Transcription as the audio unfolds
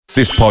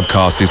This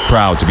podcast is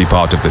proud to be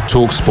part of the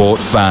TalkSport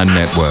Fan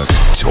Network.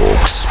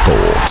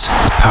 TalkSport.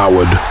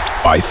 Powered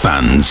by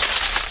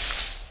fans.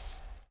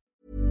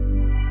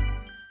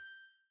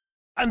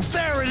 And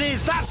there it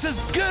is, that's as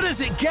good as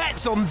it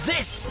gets on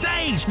this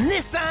stage.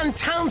 Nissan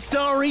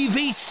Townstar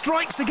EV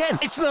strikes again.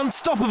 It's an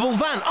unstoppable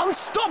van,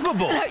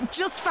 unstoppable.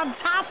 Just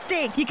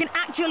fantastic. You can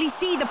actually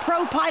see the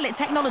ProPilot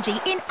technology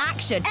in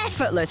action.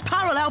 Effortless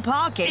parallel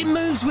parking. It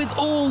moves with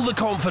all the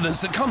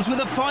confidence that comes with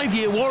a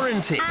 5-year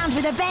warranty. And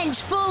with a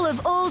bench full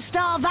of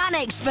all-star van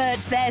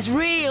experts, there's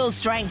real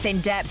strength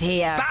in depth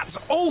here. That's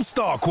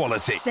all-star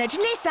quality. Search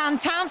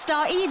Nissan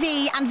Townstar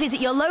EV and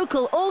visit your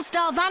local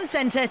all-star van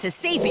centre to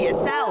see for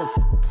yourself.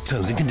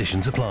 Terms and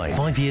conditions apply.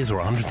 5 years or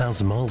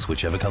 100,000 miles,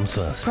 whichever comes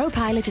first.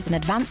 ProPilot is an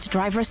advanced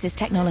driver assist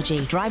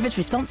technology. Driver's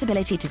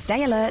responsibility to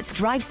stay alert,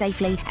 drive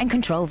safely and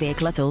control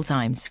vehicle at all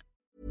times.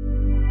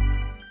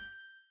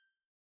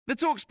 The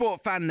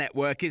TalkSport Fan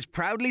Network is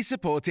proudly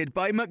supported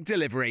by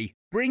McDelivery,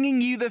 bringing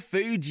you the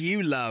food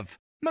you love.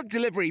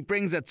 McDelivery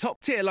brings a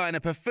top-tier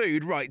lineup of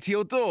food right to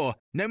your door.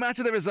 No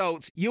matter the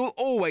result, you'll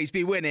always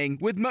be winning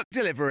with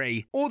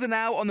McDelivery. Order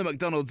now on the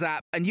McDonald's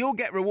app and you'll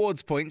get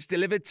rewards points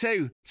delivered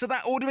too. So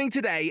that ordering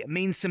today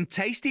means some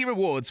tasty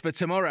rewards for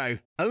tomorrow.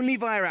 Only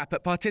via app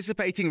at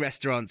participating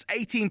restaurants.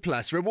 18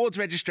 plus. Rewards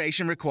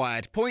registration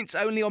required. Points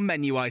only on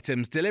menu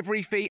items.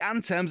 Delivery fee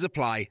and terms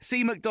apply.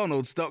 See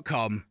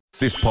mcdonalds.com.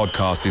 This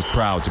podcast is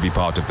proud to be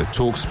part of the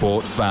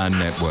TalkSport Fan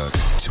Network.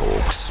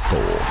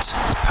 TalkSport.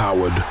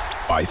 Powered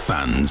by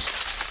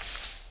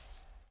fans.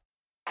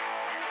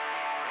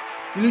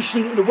 You're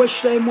listening to the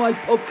West Ham Way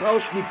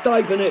podcast with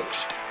Dave and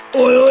X. Oi,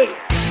 oi!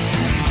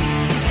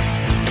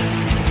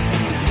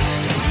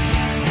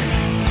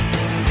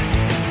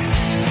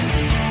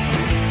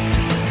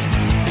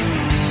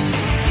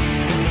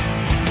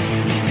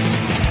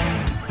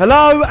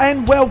 Hello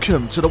and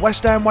welcome to the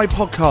West Ham Way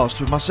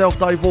podcast with myself,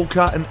 Dave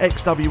Walker, an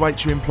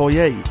ex-WHU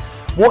employee.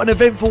 What an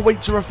eventful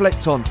week to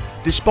reflect on.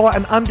 Despite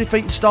an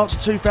undefeated start to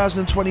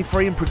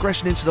 2023 and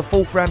progression into the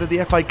fourth round of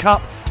the FA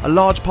Cup, a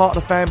large part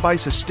of the fan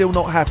base are still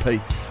not happy.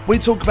 We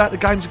talk about the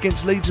games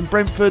against Leeds and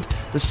Brentford,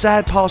 the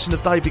sad passing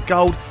of David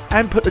Gold,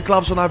 and put the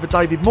gloves on over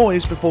David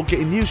Moyes before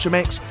getting news from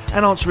X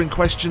and answering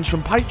questions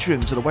from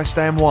patrons of the West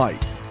Ham Way.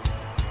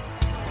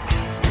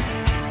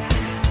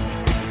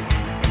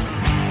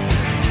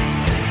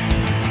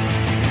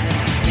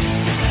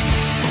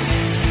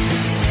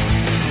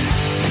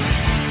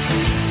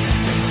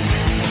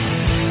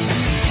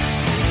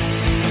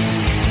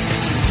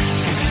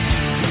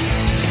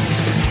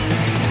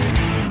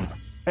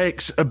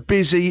 X, a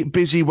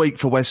busy week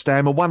for West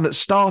Ham, and one that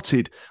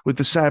started with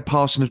the sad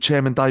passing of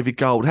Chairman David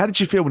Gold. How did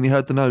you feel when you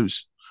heard the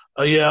news?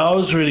 Yeah, I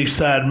was really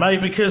sad,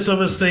 mate, because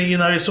obviously,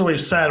 it's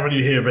always sad when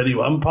you hear of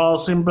anyone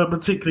passing, but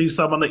particularly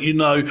someone that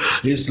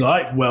is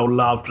well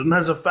loved and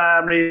has a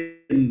family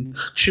and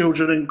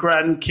children and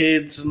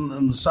grandkids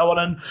and so on,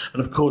 and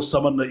of course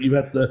someone that you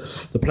had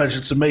the pleasure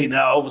to meet.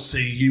 Now,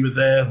 obviously, you were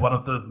there one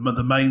of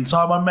the main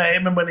time I met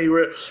him, and when he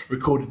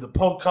recorded the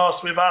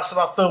podcast with us, and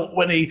I thought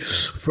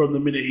from the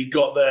minute he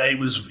got there, he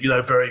was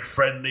very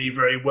friendly,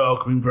 very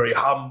welcoming, very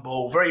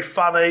humble, very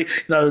funny.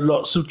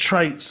 Lots of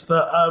traits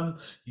that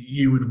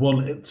you would want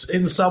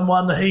in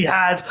someone he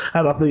had,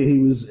 and I think he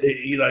was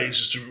he's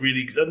just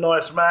a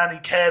nice man. He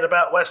cared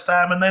about West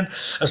Ham. And then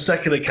a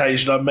second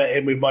occasion I met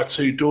him with my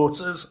two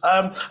daughters,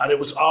 and it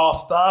was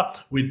after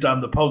we'd done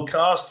the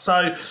podcast,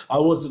 so I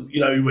wasn't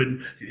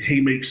when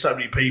he meets so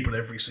many people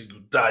every single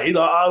day,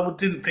 I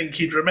didn't think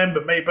he'd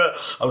remember me, but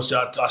obviously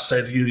I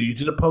said, you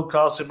did a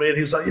podcast with me, and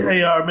he was like,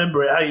 yeah, I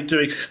remember it, how you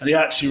doing? And he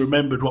actually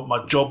remembered what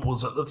my job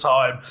was at the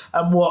time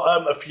and what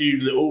a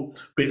few little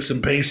bits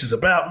and pieces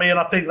about me, and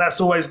I think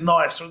that's always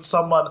nice when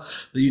someone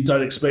that you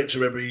don't expect to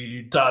remember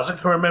you does and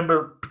can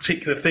remember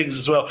particular things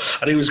as well.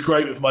 And he was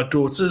great with my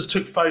daughters,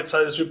 took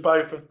photos with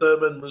both of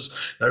them, and was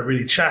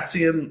really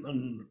chatty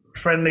and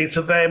friendly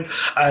to them.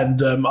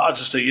 And I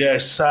just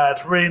think, sad,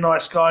 really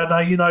nice guy.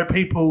 Now,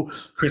 people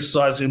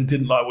criticise him,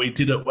 didn't like what he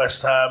did at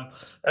West Ham,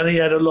 and he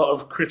had a lot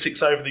of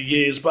critics over the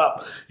years,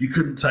 but you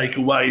couldn't take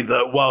away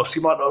that whilst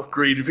he might not have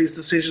agreed with his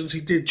decisions, he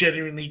did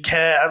genuinely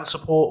care and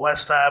support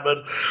West Ham.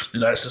 And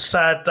it's a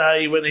sad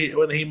day when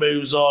he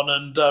moves on,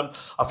 and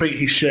I think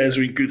his shares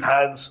are in good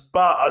hands,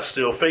 but I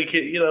still think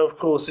it, of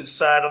course it's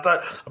sad.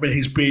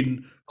 He's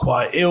been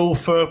quite ill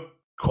for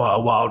quite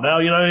a while now.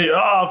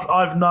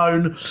 I've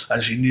known,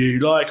 as you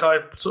knew, I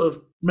sort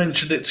of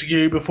mentioned it to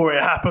you before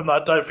it happened.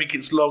 I don't think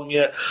it's long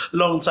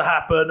to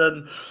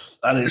happen,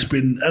 and it's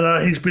been,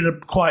 and he's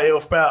been quite ill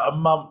for about a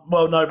month.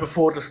 Well, no,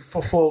 before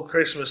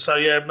Christmas. So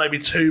maybe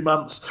 2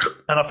 months,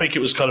 and I think it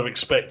was kind of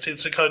expected.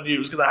 So kind of knew it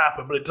was going to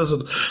happen, but it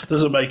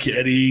doesn't make it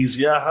any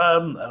easier.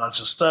 And I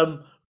just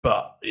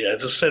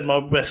just send my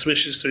best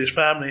wishes to his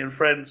family and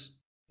friends.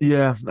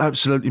 Yeah,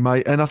 absolutely,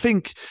 mate. And I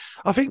think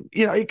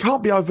it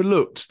can't be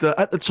overlooked that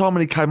at the time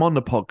when he came on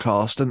the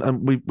podcast,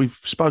 and we've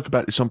spoke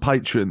about this on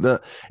Patreon,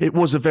 that it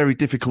was a very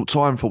difficult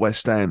time for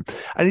West Ham,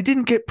 and he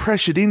didn't get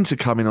pressured into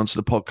coming onto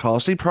the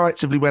podcast. He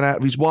proactively went out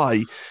of his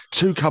way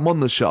to come on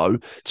the show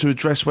to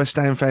address West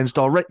Ham fans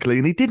directly,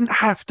 and he didn't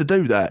have to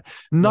do that.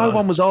 No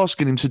one was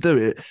asking him to do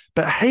it,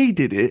 but he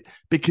did it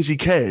because he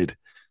cared.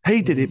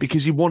 He did it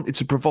because he wanted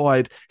to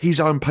provide his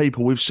own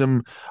people with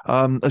some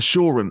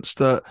assurance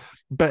that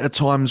better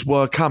times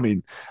were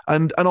coming.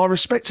 And I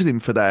respected him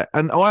for that.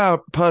 And I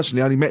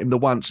personally only met him the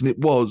once, and it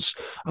was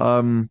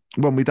when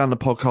we done the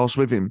podcast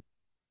with him.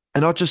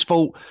 And I just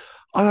thought,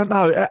 I don't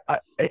know,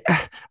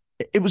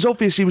 it was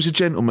obvious he was a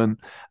gentleman,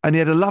 and he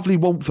had a lovely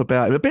warmth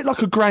about him, a bit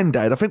like a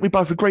granddad. I think we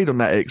both agreed on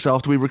that, X,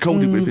 after we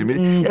recorded with him.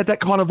 He had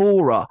that kind of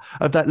aura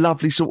of that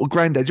lovely sort of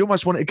granddad. You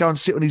almost wanted to go and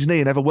sit on his knee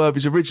and have a word of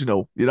his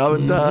original, you know?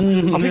 And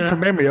I think from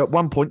memory, at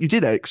one point, you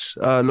did, X,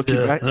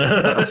 looking back.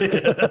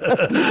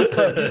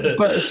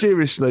 But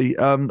seriously,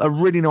 a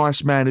really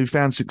nice man who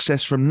found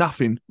success from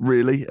nothing,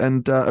 really,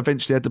 and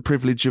eventually had the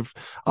privilege of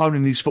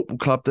owning his football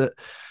club that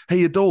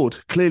he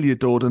clearly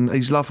adored, and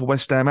his love for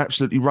West Ham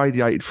absolutely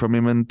radiated from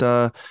him, and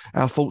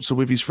our thoughts are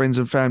with his friends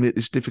and family at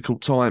this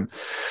difficult time.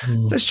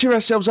 Let's cheer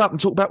ourselves up and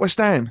talk about West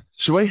Ham,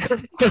 shall we?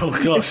 Oh,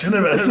 gosh, I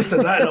never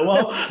said that in a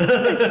while.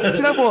 Do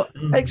you know what?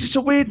 It's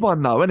a weird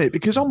one, though, isn't it?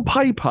 Because on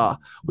paper,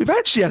 we've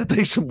actually had a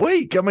decent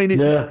week. I mean,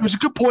 it was a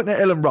good point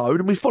at Ellen Road,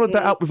 and we followed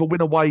that up with a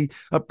win away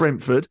at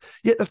Brentford,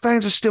 yet the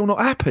fans are still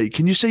not happy.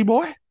 Can you see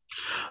why?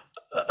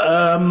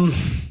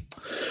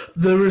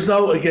 The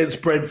result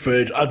against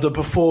Brentford, the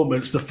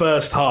performance, the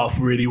first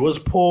half really was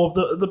poor.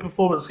 The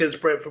performance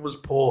against Brentford was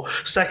poor.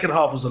 Second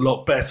half was a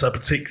lot better,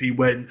 particularly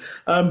when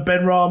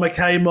Benrahma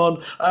came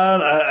on.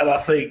 And I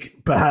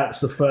think perhaps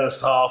the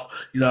first half,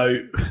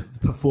 the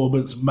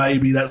performance,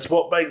 maybe that's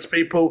what makes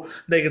people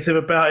negative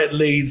about it.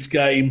 Leeds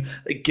game,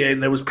 again,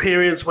 there was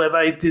periods where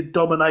they did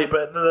dominate,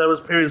 but there was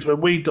periods where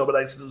we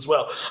dominated as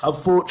well.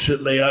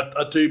 Unfortunately,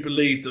 I do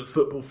believe that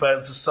football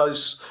fans are so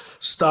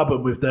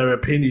stubborn with their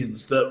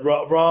opinions that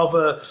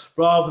rather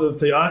than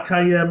think,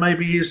 okay, yeah,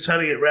 maybe he's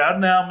turning it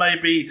around now,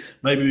 maybe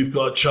we've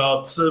got a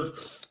chance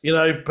of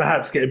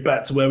perhaps getting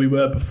back to where we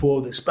were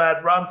before this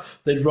bad run,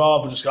 they'd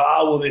rather just go,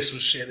 oh, well, this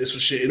was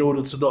shit, in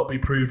order to not be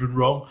proven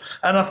wrong.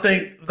 And I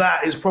think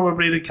that is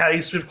probably the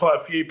case with quite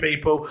a few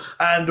people,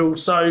 and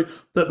also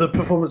that the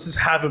performances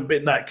haven't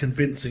been that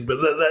convincing. But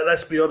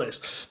let's be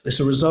honest, it's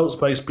a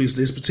results-based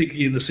business,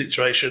 particularly in the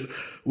situation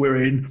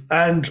we're in,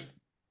 and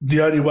the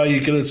only way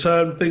you're going to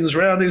turn things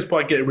around is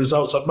by getting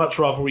results. I'd much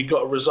rather we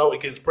got a result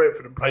against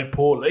Brentford and played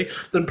poorly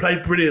than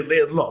played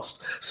brilliantly and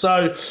lost.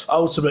 So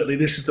ultimately,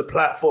 this is the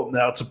platform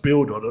now to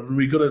build on, and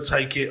we've got to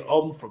take it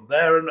on from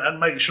there and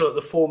make sure that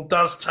the form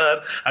does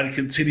turn and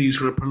continues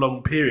for a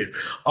prolonged period.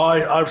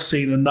 I've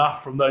seen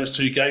enough from those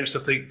two games to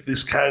think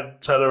this can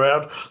turn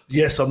around.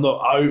 Yes, I'm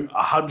not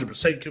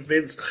 100%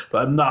 convinced,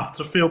 but enough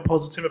to feel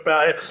positive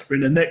about it. We're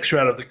in the next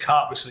round of the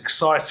Cup. It's an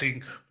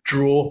exciting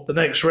draw. The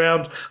next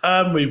round,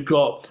 we've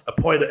got a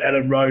point at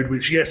Ellen Road,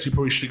 which, yes, we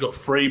probably should have got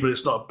 3, but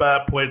it's not a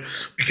bad point.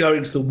 We go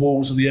into the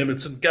Wolves and the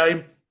Everton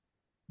game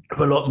with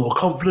a lot more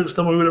confidence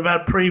than we would have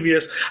had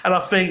previous. And I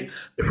think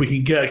if we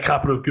can get a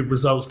couple of good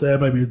results there,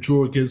 maybe a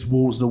draw against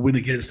Wolves and a win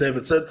against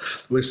Everton,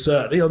 we're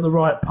certainly on the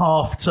right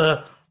path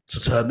to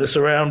turn this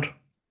around.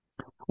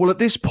 Well, at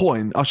this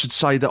point, I should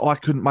say that I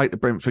couldn't make the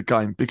Brentford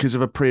game because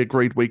of a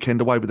pre-agreed weekend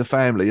away with the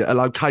family at a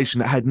location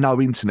that had no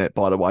internet,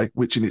 by the way,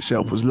 which in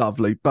itself was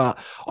lovely. But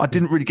I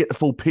didn't really get the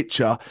full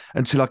picture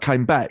until I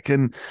came back.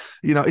 And,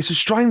 it's a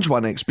strange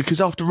one, X, because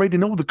after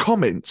reading all the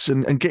comments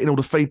and getting all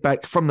the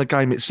feedback from the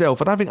game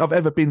itself, I don't think I've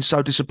ever been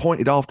so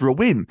disappointed after a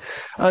win.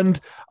 And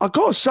I've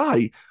got to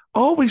say,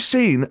 are we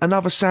seeing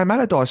another Sam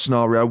Allardyce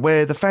scenario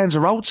where the fans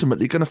are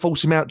ultimately going to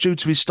force him out due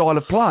to his style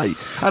of play?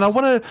 And I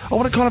want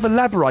to kind of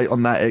elaborate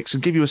on that, X,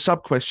 and give you a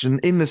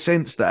sub-question in the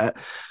sense that,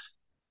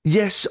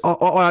 yes,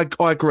 I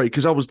agree,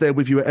 because I was there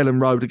with you at Ellen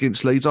Road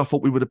against Leeds. I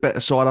thought we were the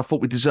better side. I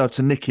thought we deserved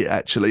to nick it,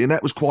 actually. And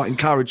that was quite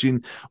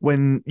encouraging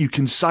when you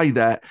can say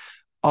that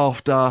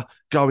after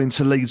going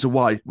to Leeds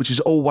away, which is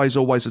always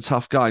a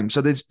tough game. So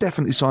there's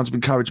definitely signs of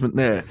encouragement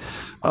there.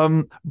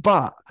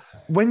 But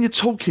when you're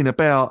talking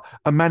about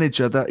a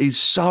manager that is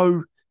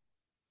so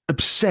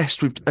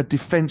obsessed with a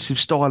defensive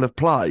style of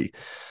play,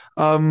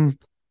 the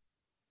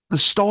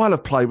style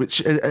of play,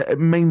 which it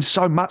means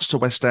so much to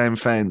West Ham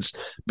fans,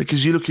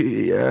 because you look at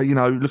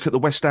look at the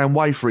West Ham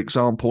way, for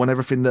example, and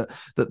everything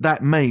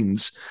that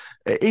means.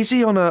 Is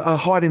he on a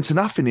hiding to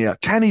nothing here?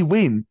 Can he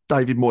win,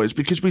 David Moyes?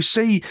 Because we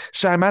see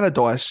Sam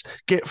Allardyce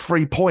get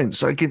 3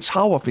 points against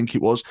Hull, I think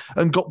it was,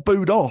 and got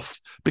booed off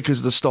because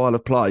of the style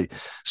of play.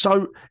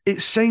 So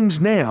it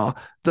seems now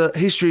that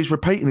history is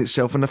repeating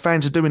itself and the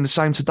fans are doing the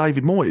same to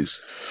David Moyes.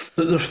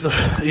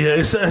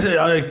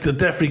 I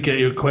definitely get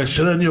your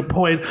question and your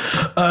point.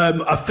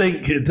 I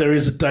think there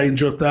is a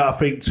danger of that. I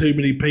think too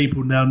many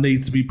people now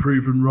need to be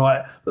proven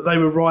right, that they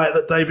were right,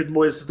 that David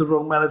Moyes is the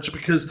wrong manager,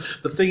 because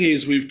the thing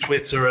is with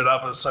Twitter, and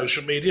other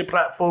social media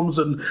platforms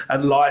and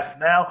life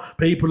now.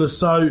 People are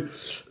so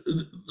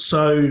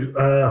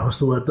what's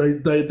the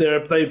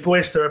word? They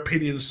voice their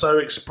opinions so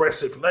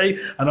expressively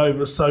and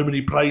over so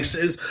many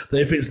places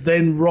that if it's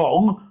then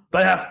wrong,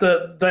 they have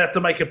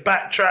to make a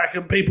backtrack,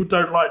 and people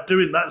don't like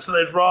doing that, so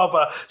they'd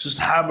rather just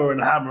hammer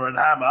and hammer and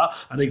hammer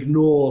and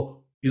ignore,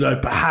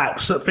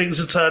 perhaps that things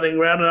are turning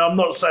around. And I'm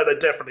not saying they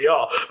definitely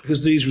are,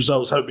 because these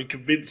results haven't been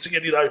convincing,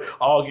 and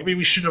arguably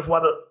we should have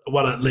won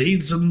at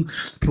Leeds, and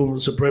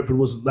performance at Brentford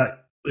wasn't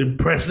that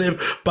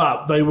impressive,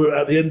 but they were,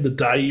 at the end of the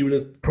day, you would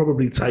have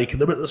probably taken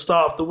them at the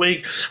start of the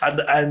week,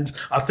 and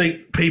I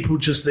think people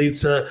just need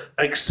to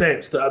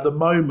accept that at the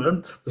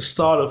moment the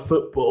style of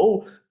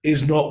football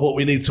is not what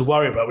we need to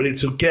worry about. We need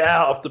to get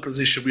out of the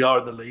position we are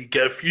in the league,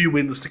 get a few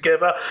wins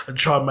together and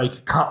try and make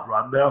a cup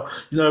run. Now,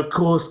 of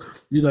course,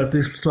 if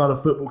this style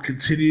of football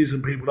continues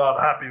and people aren't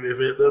happy with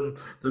it,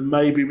 then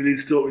maybe we need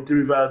to do what we do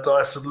with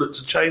Allardyce and look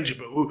to change it.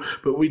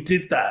 But we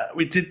did that.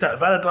 We did that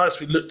with Allardyce.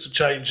 We looked to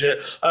change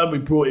it. We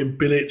brought in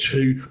Bilic,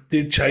 who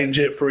did change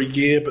it for a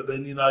year. But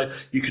then,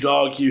 you could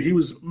argue he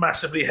was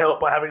massively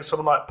helped by having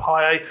someone like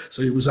Payet,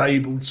 so he was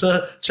able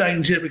to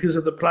change it because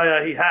of the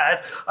player he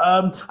had.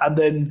 And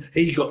then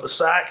he got the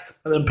sack,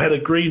 and then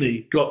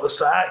Pellegrini got the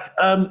sack.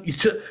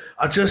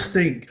 I just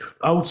think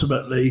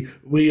ultimately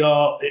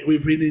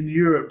we've been in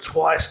Europe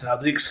twice now.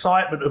 The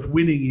excitement of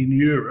winning in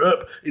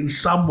Europe in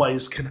some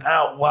ways can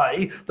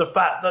outweigh the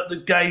fact that the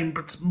game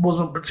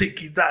wasn't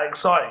particularly that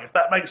exciting, if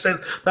that makes sense.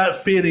 That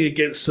feeling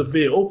against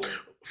Seville,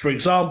 for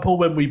example,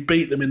 when we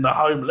beat them in the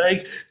home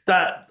leg,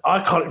 that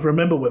I can't even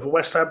remember whether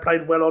West Ham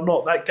played well or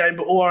not that game,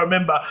 but all I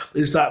remember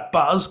is that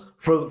buzz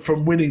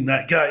from winning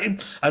that game,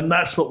 and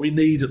that's what we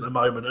need at the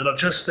moment. And I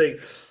just think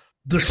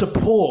the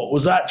support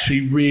was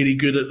actually really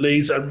good at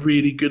Leeds and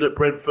really good at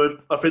Brentford.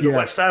 I think the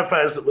West Ham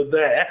fans that were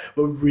there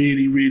were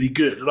really, really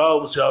good. And I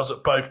was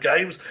at both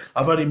games.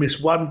 I've only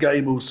missed one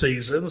game all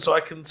season, so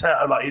I can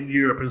tell, like in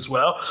Europe as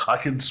well, I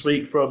can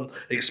speak from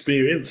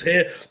experience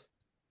here.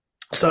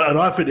 So, and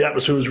I think the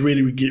atmosphere was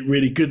really,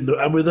 really good.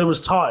 And there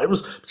was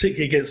times,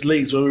 particularly against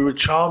Leeds, where we were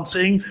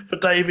chanting for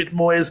David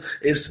Moyes.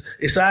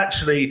 It's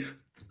actually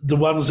the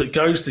ones that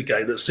goes to the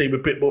game that seem a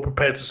bit more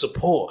prepared to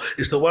support.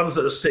 It's the ones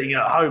that are sitting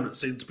at home that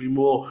seem to be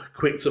more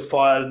quick to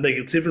fire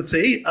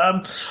negativity.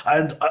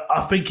 And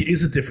I think it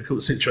is a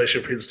difficult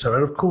situation for him to turn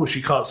around. Of course,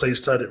 you can't say he's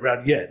turned it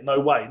around yet. No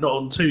way. Not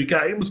on 2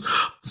 games.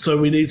 So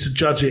we need to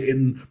judge it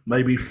in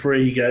maybe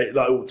 3 games,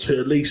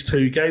 at least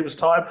 2 games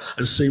time,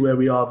 and see where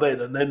we are then,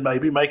 and then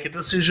maybe make a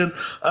decision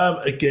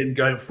again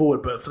going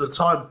forward. But for the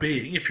time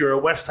being, if you're a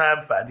West Ham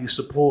fan, you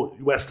support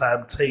your West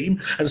Ham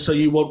team, and so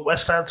you want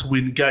West Ham to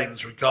win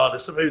games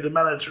regardless of who the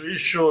manager is,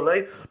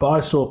 surely. But I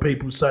saw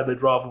people saying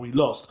they'd rather we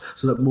lost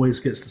so that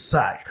Moyes gets the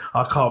sack.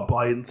 I can't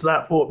buy into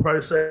that thought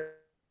process.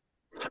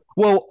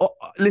 Well,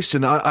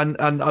 listen,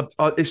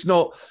 it's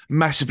not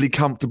massively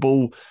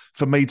comfortable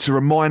for me to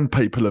remind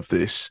people of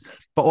this,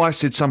 but I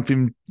said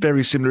something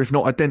very similar, if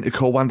not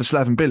identical, under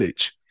Slaven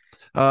Bilic.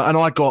 And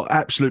I got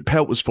absolute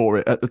pelters for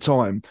it at the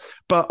time.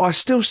 But I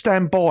still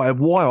stand by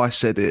why I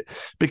said it,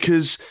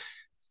 because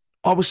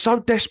I was so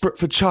desperate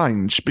for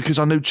change, because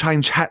I knew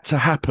change had to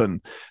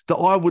happen, that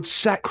I would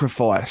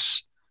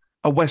sacrifice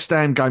a West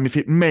Ham game if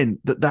it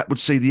meant that would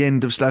see the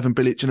end of Slaven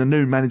Bilic and a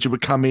new manager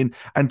would come in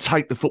and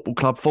take the football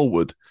club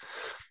forward.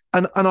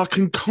 And I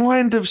can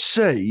kind of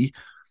see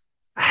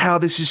how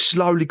this is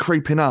slowly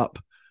creeping up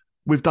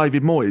with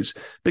David Moyes,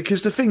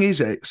 because the thing is,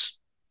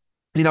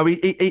 he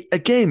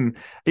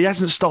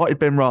hasn't started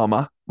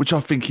Benrahma, which I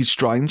think is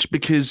strange,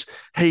 because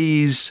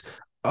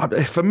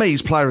for me,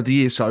 he's player of the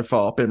year so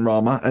far,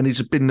 Benrahma, and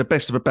he's been the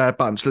best of a bad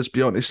bunch, let's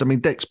be honest. I mean,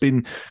 Deck's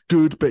been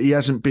good, but he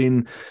hasn't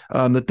been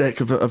the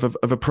Deck of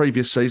a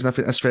previous season. I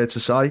think that's fair to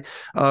say.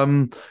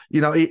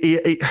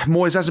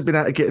 Moyes hasn't been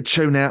able to get a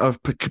tune out of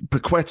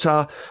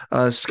Paqueta,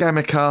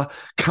 Scamacca,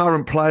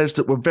 current players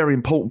that were very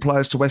important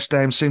players to West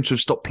Ham seem to have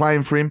stopped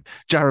playing for him.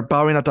 Jared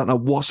Bowen, I don't know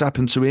what's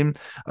happened to him.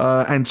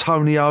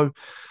 Antonio,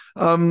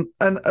 and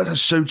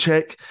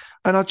Souček.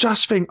 And I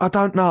just think, I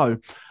don't know.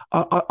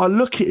 I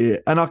look at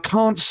it and I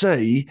can't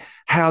see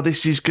how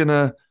this is going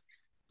to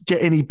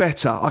get any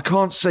better. I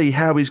can't see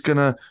how he's going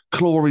to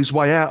claw his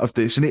way out of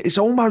this. And it's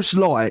almost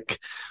like,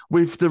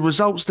 with the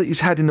results that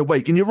he's had in the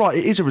week, and you're right,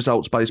 it is a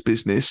results-based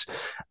business,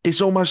 it's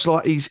almost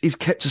like he's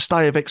kept a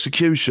stay of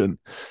execution.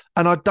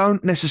 And I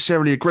don't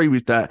necessarily agree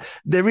with that.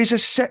 There is a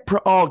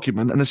separate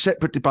argument and a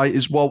separate debate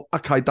as well.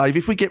 Okay, Dave,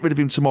 if we get rid of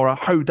him tomorrow,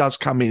 who does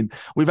come in?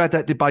 We've had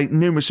that debate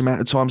numerous amount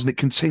of times, and it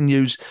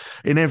continues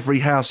in every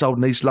household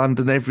in East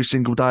London every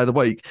single day of the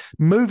week.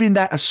 Moving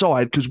that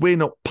aside, because we're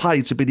not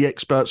paid to be the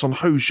experts on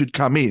who should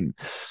come in,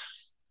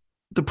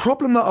 the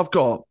problem that I've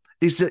got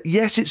is that,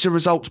 yes, it's a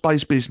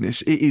results-based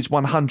business. It is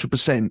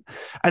 100%.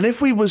 And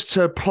if we was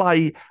to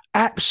play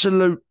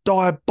absolute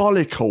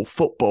diabolical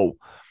football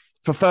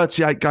for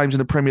 38 games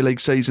in a Premier League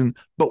season,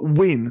 but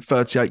win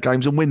 38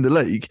 games and win the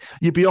league,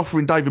 you'd be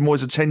offering David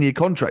Moyes a 10-year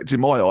contract, in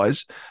my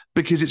eyes,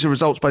 because it's a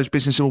results-based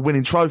business and we're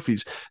winning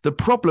trophies. The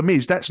problem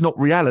is that's not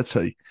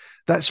reality.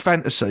 That's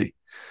fantasy.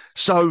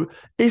 So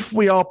if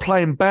we are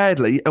playing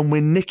badly and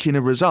we're nicking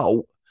a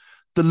result,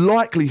 the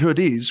likelihood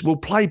is we'll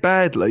play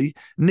badly,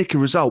 nick a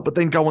result, but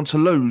then go on to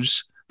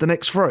lose the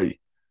next 3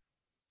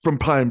 from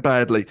playing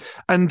badly.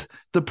 And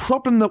the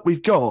problem that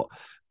we've got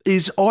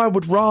is I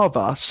would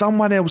rather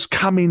someone else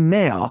come in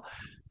now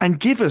and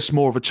give us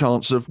more of a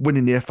chance of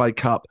winning the FA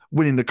Cup,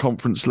 winning the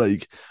Conference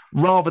League,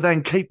 rather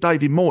than keep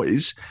David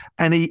Moyes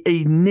and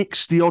he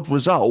nicks the odd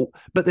result,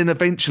 but then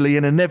eventually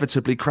and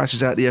inevitably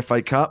crashes out the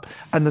FA Cup,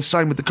 and the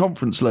same with the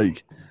Conference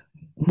League.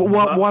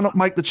 Why not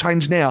make the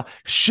change now?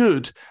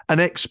 Should an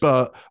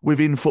expert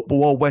within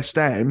football or West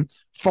Ham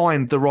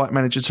find the right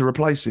manager to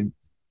replace him?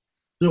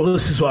 Well,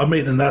 this is what I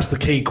mean, and that's the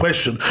key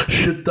question.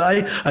 Should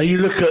they? And you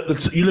look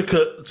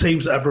at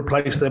teams that have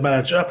replaced their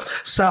manager.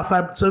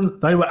 Southampton,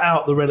 they were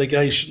out the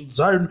relegation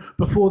zone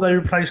before they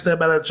replaced their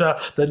manager.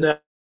 They're now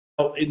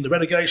in the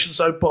relegation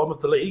zone, bottom of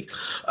the league.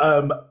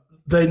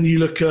 Then you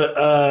look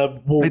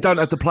at Wolves. They don't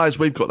have the players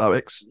we've got, though,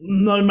 X.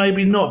 No,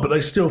 maybe not. But they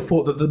still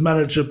thought that the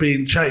manager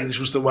being changed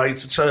was the way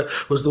to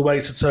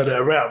turn it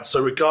around.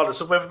 So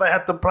regardless of whether they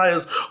had the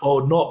players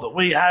or not that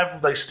we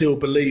have, they still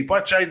believe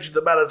by changing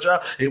the manager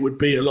it would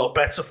be a lot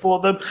better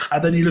for them.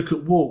 And then you look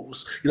at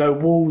Wolves.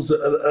 Wolves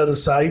are the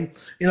same.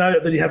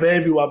 Then you have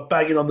everyone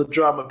banging on the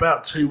drum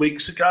about 2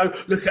 weeks ago.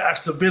 Look at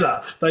Aston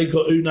Villa. They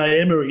got Unai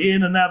Emery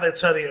in, and now they're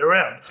turning it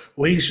around.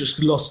 Well, he's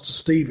just lost to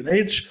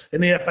Stevenage in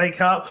the FA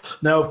Cup.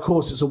 Now, of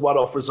course, it's a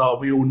one-off result.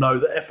 We all know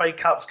that FA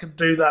Cups can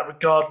do that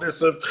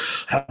regardless of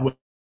how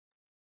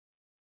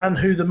and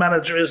who the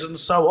manager is and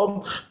so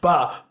on.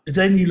 But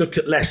then you look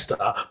at Leicester,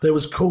 there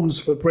was calls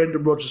for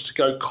Brendan Rodgers to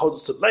go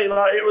constantly.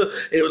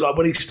 It was like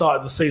when he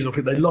started the season, I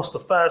think they lost the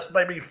first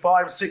maybe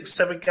 5, 6,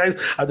 7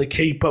 games, and the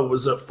keeper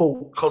was at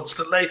fault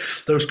constantly.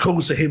 There was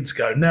calls for him to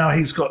go. Now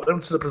he's got them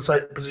to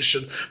the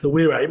position that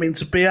we're aiming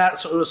to be at,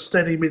 sort of a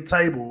steady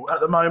mid-table at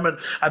the moment.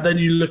 And then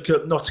you look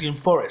at Nottingham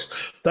Forest.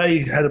 They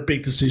had a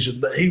big decision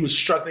that he was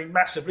struggling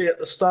massively at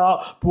the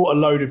start, brought a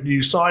load of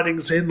new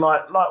signings in,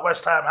 like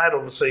West Ham had,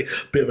 obviously a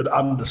bit of an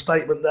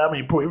understatement there. I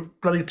mean, he brought in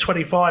bloody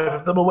 25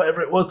 of them or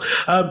whatever it was.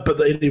 But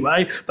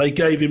anyway, they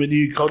gave him a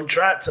new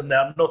contract, and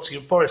now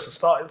Nottingham Forest are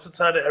starting to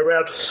turn it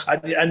around.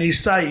 And you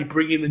say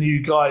bring in the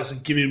new guys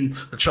and give him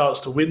the chance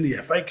to win the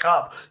FA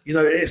Cup.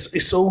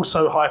 It's all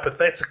so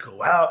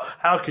hypothetical.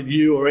 How can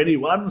you or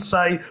anyone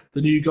say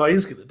the new guy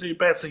is going to do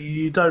better?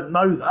 You don't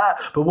know that.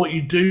 But what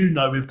you do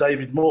know with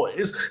David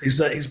Moyes is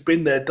that he's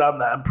been there, done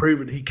that, and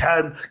proven he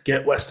can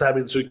get West Ham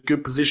into a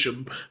good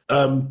position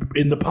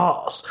in the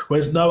past,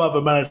 whereas no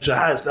other manager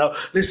has. Now,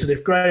 listen,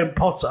 if Graham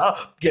Potter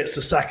gets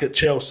the sack at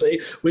Chelsea,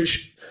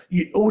 which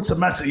you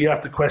automatically have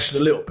to question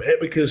a little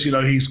bit because,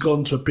 he's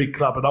gone to a big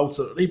club and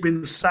ultimately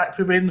been sacked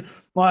within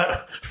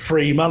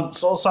 3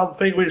 months or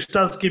something, which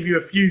does give you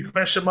a few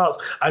question marks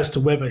as to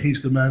whether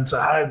he's the man to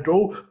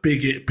handle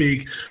big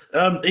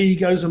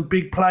egos and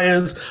big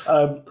players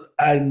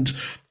and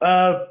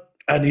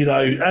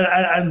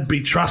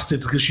be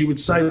trusted, because you would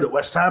say that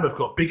West Ham have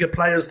got bigger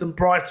players than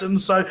Brighton,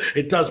 so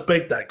it does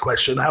beg that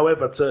question.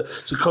 However,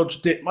 to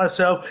contradict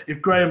myself,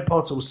 if Graham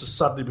Potter was to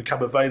suddenly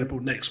become available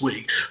next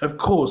week, of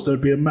course there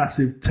would be a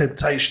massive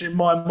temptation in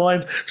my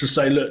mind to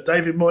say, look,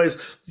 David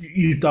Moyes,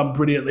 you've done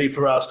brilliantly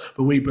for us,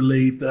 but we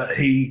believe that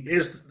he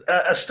is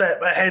a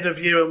step ahead of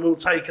you and will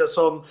take us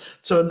on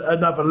to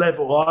another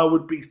level. I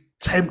would be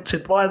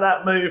tempted by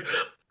that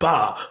move,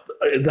 but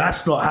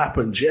that's not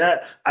happened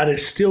yet, and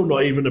it's still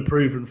not even a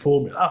proven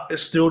formula.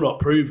 It's still not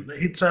proven that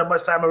he'd turn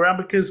West Ham around,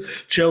 because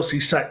Chelsea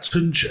sacked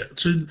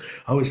I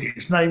always get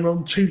his name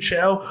wrong,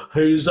 Tuchel,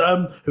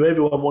 who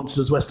everyone wanted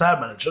as West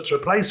Ham manager, to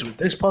replace him with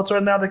this Potter,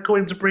 and now they're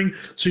going to bring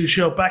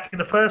Tuchel back in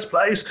the first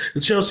place. The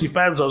Chelsea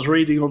fans I was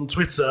reading on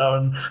Twitter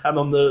and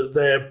on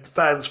their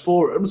fans'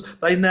 forums,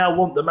 they now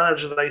want the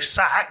manager that they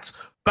sacked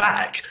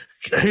back.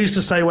 Who's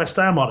to say West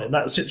Ham aren't in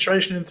that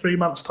situation in 3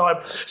 months' time?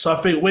 So I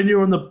think when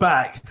you're on the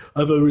back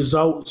of a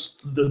result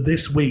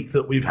this week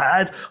that we've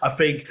had, I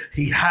think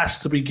he has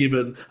to be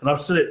given, and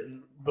I've said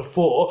it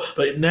before,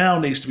 but it now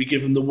needs to be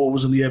given the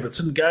Wolves and the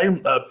Everton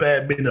game,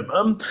 bare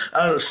minimum.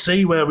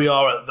 See where we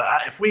are at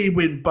that. If we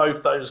win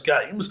both those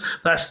games,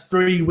 that's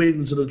 3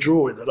 wins and a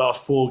draw in the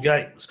last 4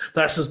 games.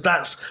 That's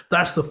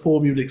the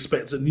form you'd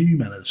expect a new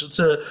manager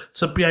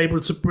to be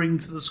able to bring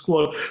to the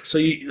squad. So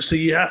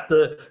you have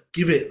to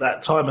give it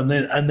that time and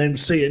then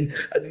see. And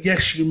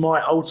yes, you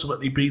might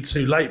ultimately be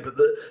too late,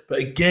 but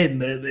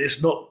again,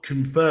 it's not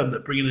confirmed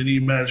that bringing a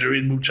new manager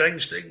in will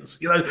change things.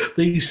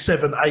 These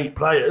 7-8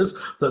 players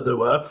that there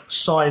were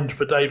signed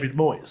for David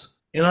Moyes.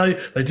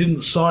 They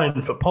didn't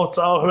sign for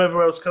Potter or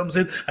whoever else comes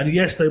in. And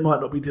yes, they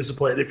might not be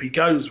disappointed if he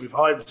goes with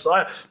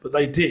hindsight, but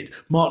they did.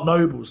 Mark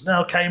Nobles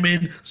now came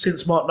in.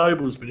 Since Mark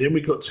Nobles been in,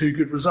 we got 2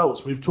 good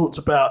results. We've talked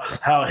about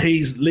how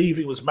he's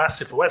leaving was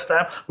massive for West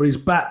Ham. Well, he's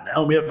back now,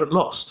 and we haven't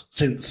lost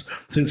since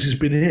he's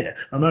been here.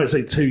 I know it's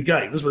 2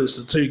 games, but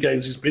it's the 2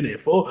 games he's been here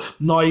for.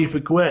 Naif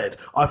Aguerd,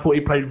 I thought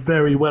he played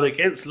very well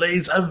against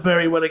Leeds and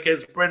very well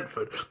against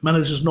Brentford.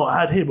 Manager's not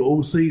had him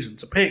all season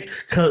to pick.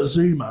 Kurt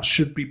Zouma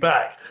should be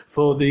back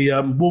for the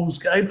Wolves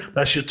game.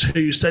 That's your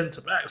two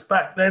centre-backs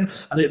back then,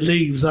 and it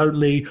leaves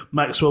only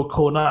Maxwell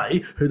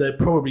Cornet, who they're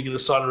probably going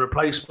to sign a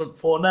replacement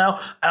for now,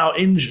 out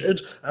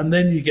injured, and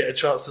then you get a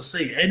chance to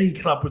see any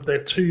club with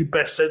their two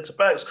best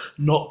centre-backs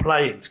not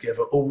playing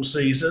together all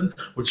season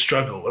would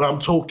struggle. And I'm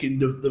talking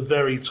the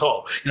very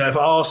top. If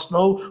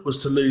Arsenal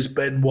was to lose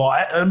Ben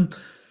White and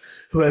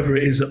whoever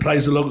it is that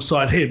plays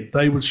alongside him,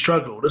 they would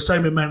struggle. The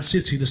same in Man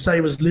City, the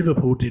same as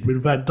Liverpool did when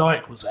Van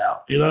Dijk was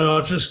out.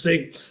 I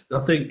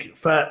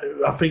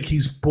think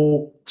he's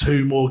bought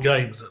 2 more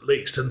games at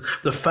least. And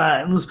the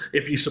fans,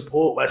 if you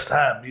support West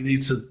Ham, you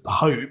need to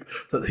hope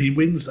that he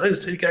wins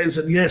those 2 games.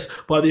 And yes,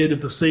 by the end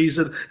of the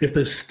season, if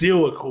there's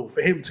still a call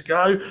for him to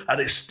go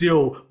and it's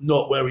still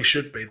not where he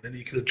should be, then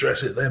you can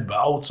address it then. But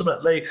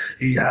ultimately,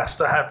 he has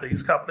to have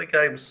these couple of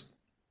games.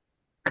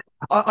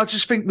 I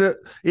just think that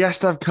he has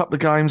to have a couple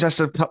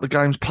of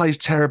games, plays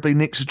terribly,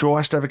 nicks a draw,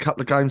 has to have a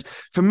couple of games.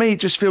 For me, it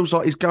just feels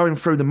like he's going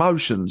through the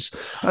motions.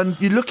 And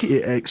you look at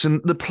it, X,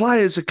 and the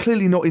players are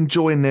clearly not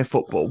enjoying their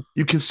football.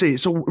 You can see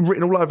it's all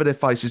written all over their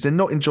faces. They're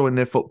not enjoying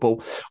their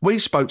football. We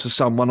spoke to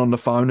someone on the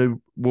phone who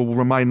will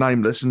remain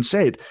nameless and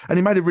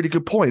he made a really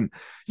good point.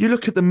 You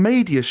look at the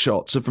media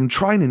shots of them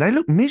training, they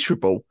look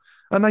miserable.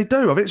 And they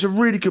do. I think it's a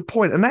really good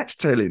point, and that's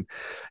telling.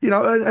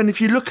 And if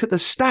you look at the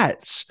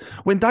stats,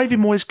 when David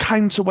Moyes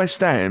came to West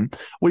Ham,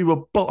 we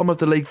were bottom of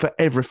the league for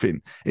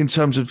everything in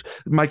terms of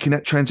making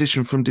that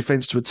transition from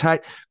defence to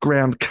attack,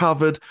 ground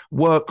covered,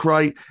 work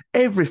rate,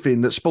 everything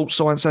that sports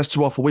science has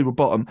to offer, we were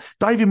bottom.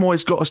 David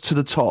Moyes got us to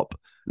the top.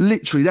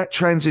 Literally, that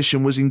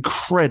transition was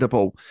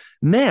incredible.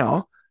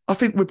 Now, I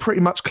think we're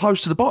pretty much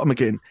close to the bottom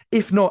again,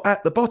 if not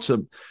at the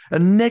bottom. A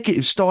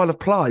negative style of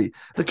play,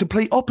 the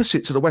complete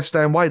opposite to the West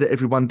Ham way that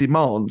everyone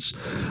demands.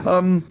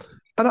 And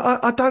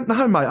I don't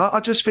know, mate. I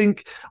just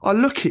think, I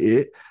look at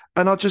it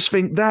and I just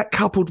think that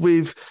coupled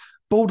with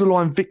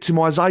borderline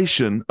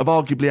victimisation of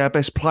arguably our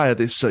best player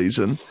this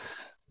season,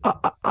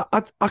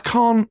 I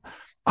can't.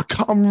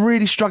 I'm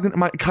really struggling to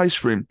make a case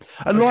for him.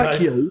 And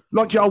like you,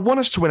 I want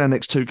us to win our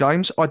next 2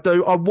 games. I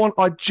do.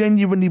 I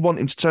genuinely want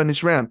him to turn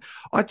this round.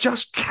 I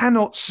just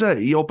cannot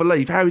see or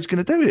believe how he's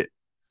going to do it.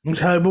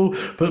 Okay, well,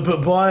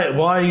 but why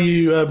are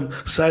you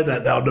saying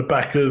that now on the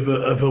back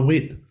of a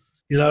win?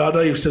 I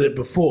know you've said it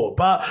before,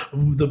 but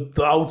the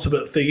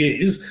ultimate thing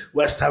is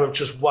West Ham have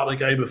just won a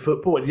game of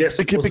football. And yes,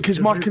 because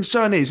my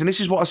concern is, and this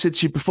is what I said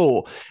to you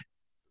before,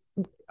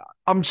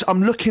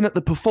 I'm looking at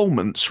the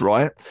performance,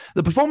 right?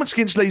 The performance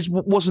against Leeds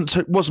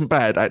wasn't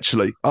bad,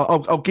 actually.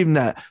 I'll give him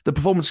that. The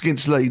performance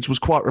against Leeds was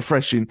quite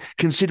refreshing,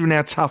 considering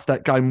how tough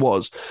that game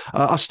was.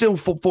 I still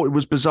thought it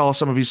was bizarre,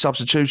 some of his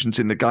substitutions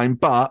in the game,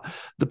 but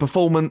the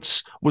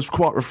performance was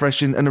quite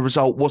refreshing and the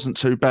result wasn't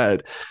too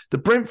bad. The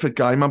Brentford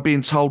game, I'm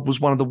being told,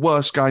 was one of the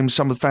worst games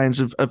some of the fans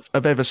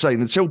have ever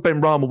seen. Until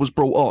Ben Rama was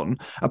brought on,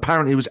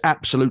 apparently it was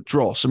absolute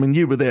dross. I mean,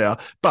 you were there,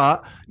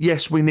 but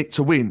yes, we nicked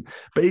a win.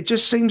 But it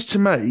just seems to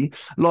me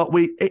like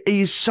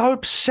he is so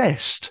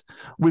obsessed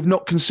with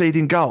not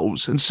conceding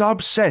goals and so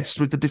obsessed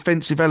with the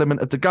defensive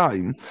element of the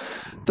game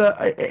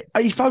that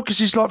he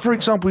focuses, like, for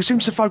example, he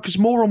seems to focus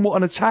more on what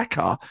an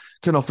attacker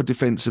can offer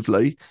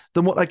defensively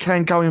than what they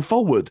can going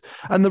forward.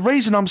 And the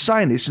reason I'm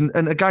saying this,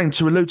 and again,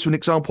 to allude to an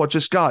example I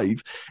just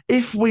gave,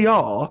 if we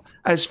are,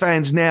 as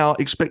fans now,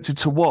 expected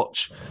to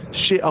watch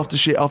shit after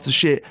shit after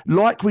shit,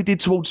 like we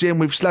did towards the end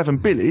with Slaven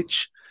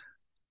Bilic,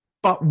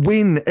 but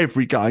win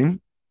every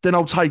game, then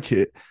I'll take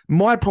it.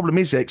 My problem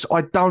is, X,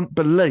 I don't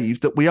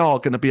believe that we are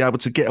going to be able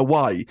to get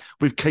away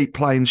with keep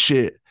playing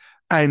shit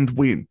and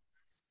win.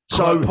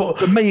 So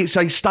for me, it's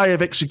a stay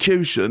of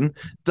execution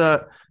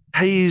that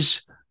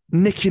he's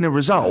nicking a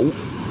result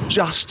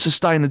just to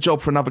stay in the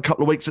job for another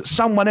couple of weeks, that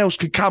someone else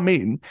could come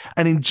in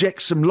and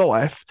inject some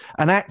life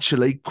and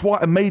actually,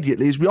 quite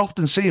immediately, as we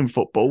often see in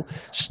football,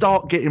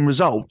 start getting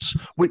results,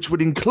 which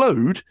would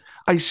include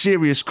a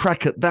serious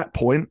crack at that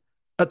point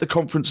at the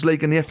Conference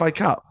League and the FA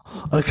Cup.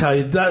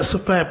 Okay, that's a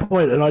fair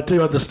point, and I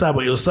do understand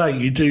what you're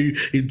saying. You do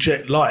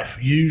inject life,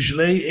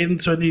 usually,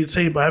 into a new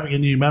team by having a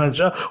new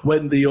manager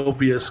when the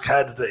obvious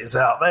candidate is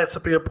out there to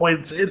be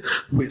appointed,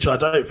 which I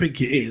don't think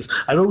it is.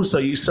 And also,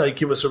 you say,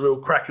 give us a real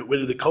crack at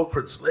winning the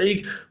Conference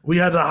League. We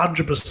had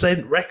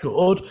 100%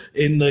 record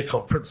in the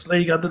Conference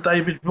League under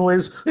David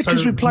Moyes.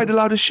 Because we played a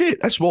load of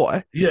shit, that's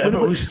why. Yeah,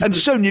 and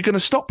soon you're going to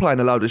stop playing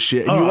a load of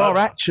shit, and you are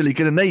actually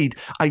going to need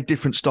a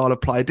different style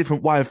of play, a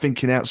different way of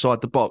thinking outside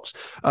the box,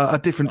 a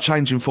different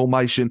change in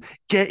formation,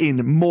 getting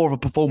more of a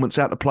performance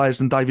out of players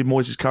than David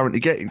Moyes is currently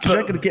getting. Because you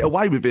ain't going to get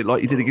away with it like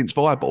he did against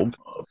Viborg.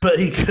 But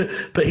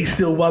he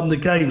still won the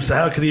game, so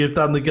how could he have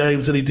done the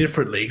games any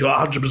differently? He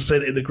got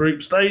 100% in the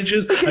group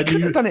stages. He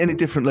couldn't have done it any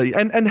differently.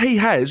 And he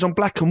has, on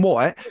black and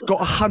white, got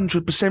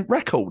 100%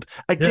 record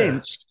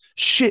against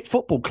shit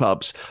football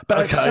clubs.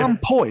 But at some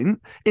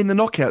point in the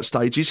knockout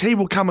stages, he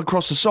will come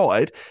across a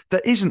side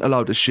that isn't a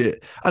load of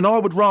shit. And I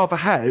would rather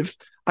have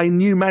a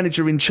new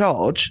manager in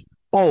charge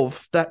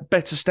of that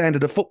better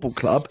standard of football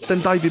club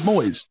than David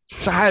Moyes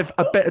to have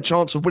a better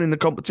chance of winning the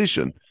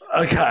competition.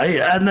 Okay,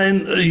 and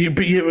then he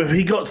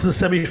got to the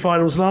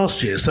semi-finals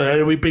last year,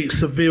 so we beat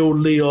Seville,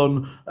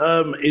 Lyon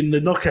in the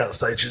knockout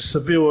stages.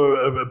 Seville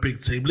are a big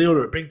team, Lyon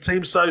are a big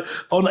team. So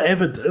on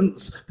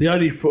evidence, we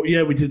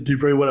didn't do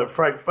very well at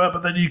Frankfurt,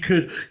 but then you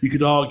could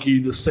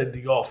argue the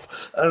sending off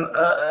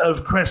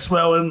of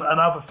Cresswell and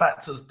other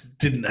factors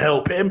didn't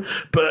help him.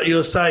 But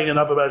you're saying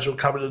another manager will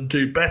come in and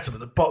do better, but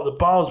the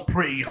bar's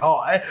pretty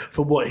high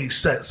for what he's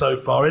set so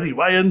far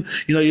anyway. And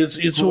you're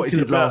talking what he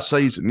did about last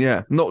season,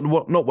 yeah, not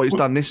what he's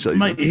done this season.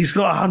 Mate, he's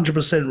got a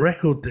 100%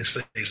 record this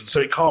season,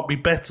 so it can't be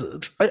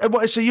bettered.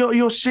 So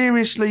you're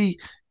seriously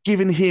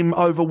giving him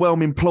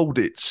overwhelming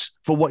plaudits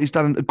for what he's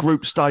done at the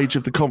group stage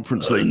of the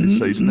Conference League this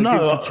season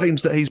against the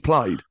teams that he's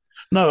played?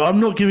 No, I'm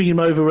not giving him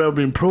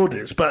overwhelming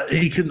plaudits, but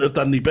he couldn't have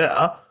done any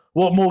better.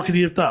 What more could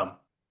he have done?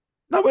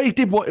 No, but he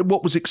did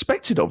what was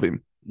expected of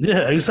him.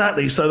 Yeah,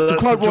 exactly. So to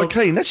quote Roy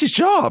Keane, that's his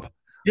job.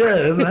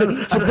 Yeah,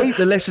 to beat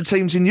the lesser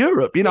teams in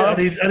Europe, and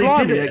he did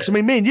it. I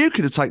mean, me and you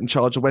could have taken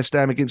charge of West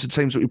Ham against the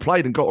teams that we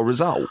played and got a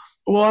result.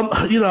 Well,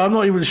 I'm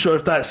not even sure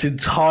if that's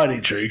entirely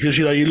true because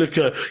you look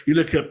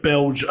at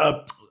Belgium.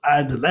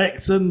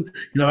 Anderlecht, and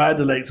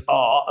Anderlecht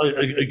are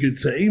a good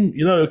team.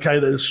 Okay,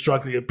 they're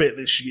struggling a bit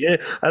this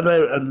year, and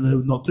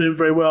they're not doing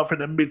very well. I think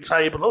they're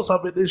mid-table or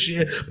something this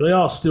year, but they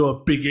are still a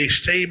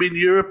big-ish team in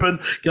Europe. And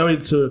going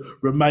to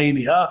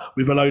Romania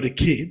with a load of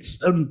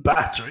kids and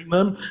battering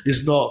them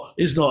is not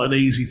an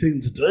easy thing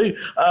to do.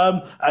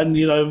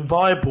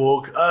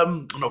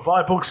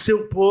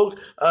 Silkeborg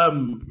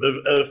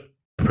have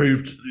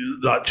proved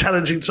like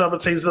challenging to other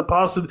teams in the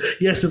past, and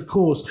yes, of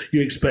course, you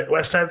expect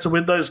West Ham to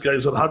win those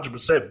games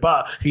 100%.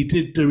 But he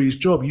did do his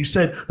job. You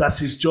said that's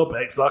his job,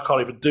 X. I can't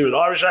even do an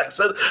Irish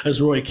accent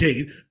as Roy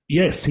Keane.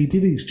 Yes, he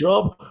did his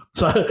job,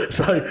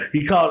 so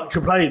you can't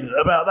complain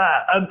about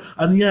that.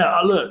 And yeah,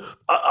 look,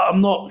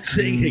 I'm not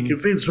sitting here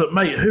convinced, but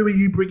mate, who are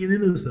you bringing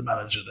in as the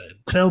manager then?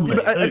 Tell me.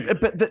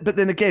 But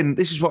then again,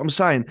 this is what I'm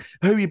saying.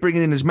 Who you're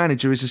bringing in as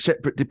manager is a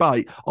separate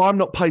debate. I'm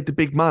not paid the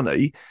big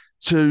money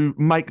to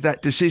make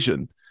that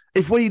decision.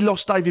 If we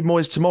lost David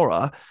Moyes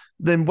tomorrow,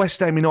 then West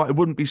Ham United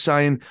wouldn't be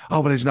saying, oh,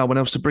 well, there's no one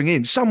else to bring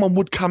in. Someone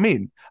would come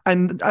in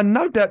and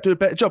no doubt do a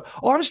better job.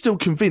 I'm still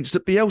convinced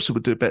that Bielsa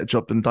would do a better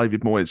job than David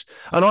Moyes.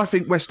 And I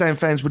think West Ham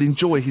fans would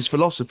enjoy his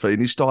philosophy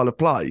and his style of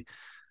play.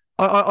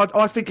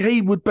 I think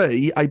he would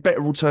be a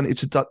better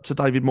alternative to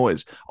David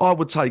Moyes. I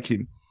would take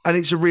him. And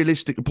it's a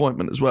realistic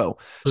appointment as well.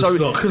 It's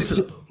not,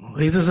 because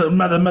he doesn't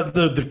matter.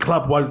 The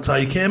club won't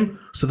take him,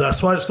 so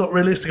that's why it's not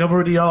realistic. I've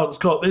already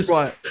got this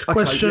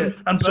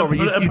question. Yeah. Sorry,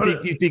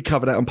 you did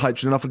cover that on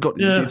Patreon, and I forgot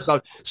you did.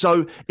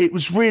 So it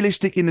was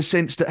realistic in the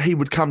sense that he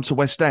would come to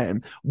West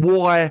Ham.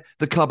 Why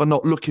the club are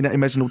not looking at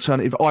him as an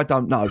alternative, I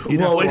don't know.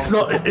 It's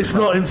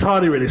not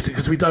entirely realistic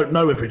because we don't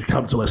know if he'd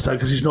come to West Ham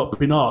because he's not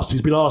been asked.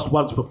 He's been asked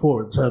once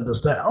before and turned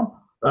us down.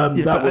 But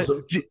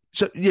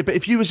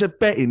if you was a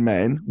betting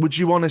man, would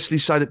you honestly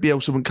say that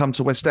Bielsa wouldn't come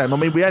to West Ham? I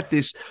mean, we had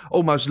this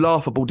almost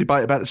laughable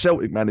debate about the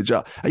Celtic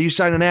manager. Are you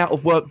saying an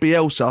out-of-work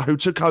Bielsa who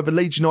took over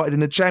Leeds United in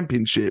the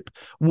Championship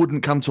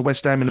wouldn't come to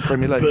West Ham in the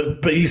Premier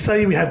League? But you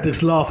say we had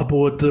this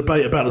laughable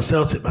debate about the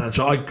Celtic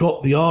manager. I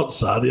got the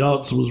answer. The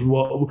answer was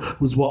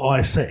what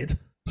I said.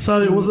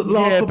 So it wasn't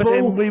laughable. Yeah, but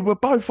then we were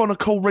both on a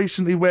call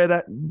recently where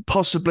that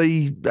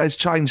possibly has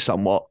changed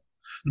somewhat.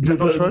 Is that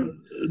not true?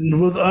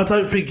 Well, I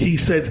don't think he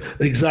said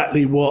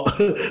exactly what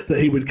that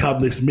he would come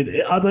this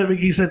minute. I don't think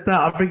he said that.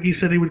 I think he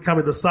said he would come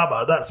in the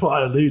summer. That's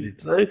what I alluded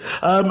to.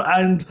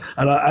 And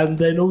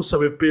then also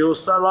with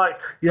Bielsa,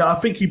 I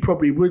think he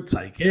probably would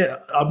take it.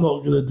 I'm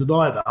not going to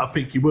deny that. I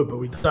think he would, but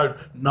we don't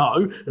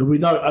know. And we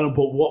know,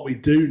 but what we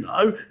do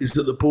know is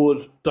that the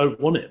board don't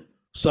want him.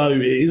 So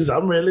it is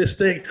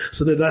unrealistic.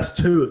 So then that's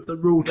two of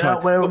them ruled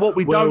out. But what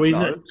we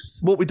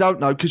don't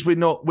know, because we're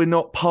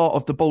not part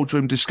of the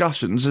boardroom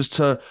discussions as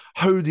to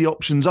who the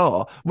options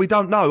are. We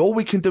don't know. All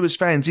we can do as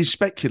fans is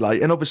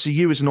speculate. And obviously,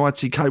 you as an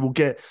ITK will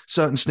get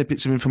certain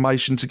snippets of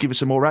information to give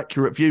us a more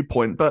accurate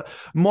viewpoint. But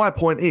my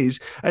point is,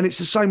 and it's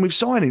the same with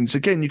signings.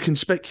 Again, you can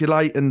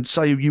speculate and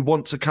say you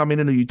want to come in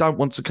and you don't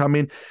want to come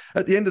in.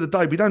 At the end of the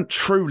day, we don't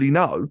truly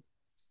know.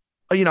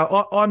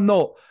 I'm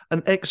not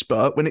an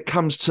expert when it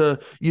comes to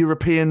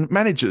European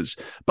managers,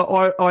 but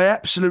I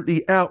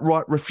absolutely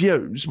outright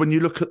refuse, when you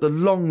look at the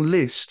long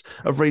list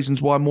of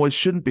reasons why Moyes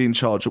shouldn't be in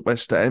charge at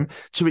West Ham,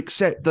 to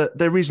accept that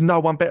there is no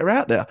one better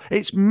out there.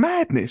 It's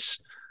madness.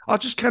 I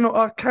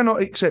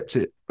cannot accept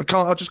it.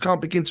 I just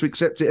can't begin to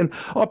accept it. And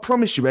I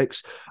promise you,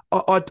 X,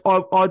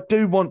 I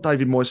do want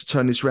David Moyes to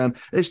turn this around.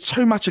 There's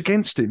too much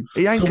against him.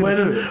 He ain't going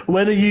to do it.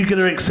 When are you going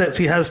to accept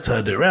he has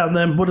turned it around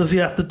then? What does he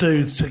have to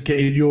do to get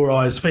in your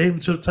eyes for him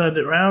to have turned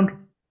it around?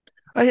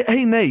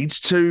 He needs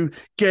to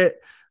get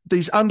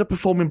these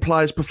underperforming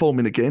players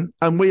performing again.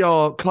 And we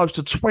are close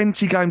to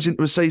 20 games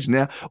into a season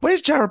now.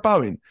 Where's Jarrod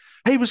Bowen?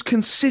 He was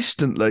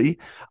consistently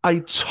a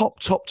top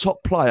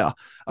player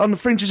on the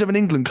fringes of an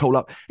England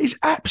call-up. He's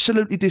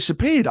absolutely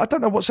disappeared. I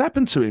don't know what's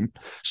happened to him.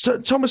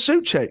 Thomas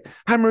Souček,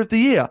 Hammer of the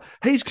Year,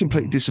 he's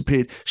completely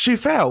disappeared.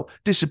 Coufal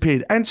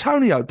disappeared.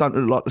 Antonio don't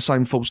look like the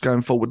same force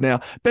going forward now.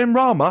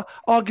 Benrahma,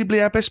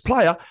 arguably our best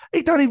player,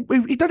 he don't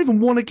even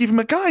want to give him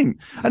a game.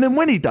 And then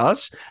when he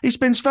does, he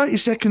spends 30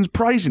 seconds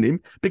praising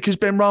him because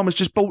Benrahma's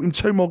just bought him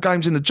 2 more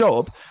games in the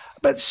job,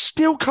 but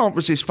still can't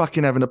resist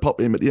fucking having a pop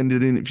at him at the end of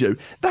the interview.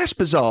 That's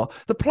bizarre.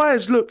 The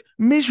players look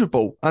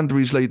miserable under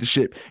his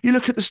leadership. You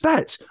look at the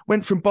stats,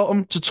 went from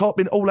bottom to top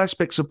in all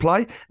aspects of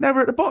play. Now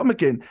we're at the bottom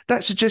again.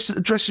 That suggests that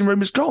the dressing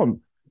room is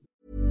gone.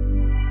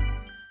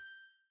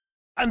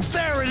 And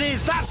there it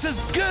is, that's as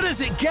good as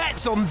it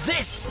gets on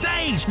this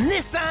stage.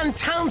 Nissan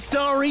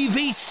Townstar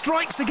EV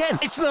strikes again.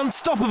 It's an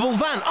unstoppable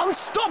van,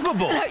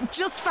 unstoppable. Look,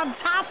 just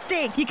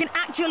fantastic. You can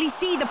actually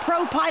see the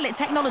ProPilot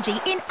technology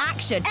in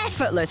action.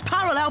 Effortless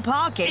parallel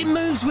parking. It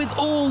moves with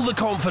all the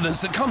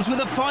confidence that comes with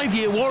a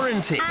 5-year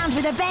warranty. And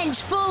with a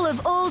bench full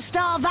of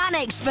all-star van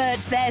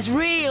experts, there's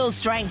real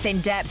strength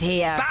in depth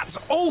here. That's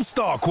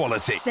all-star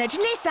quality. Search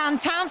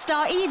Nissan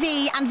Townstar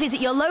EV and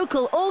visit your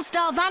local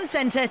all-star van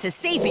centre to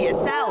see for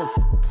yourself.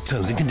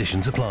 Terms and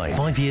conditions apply.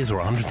 5 years or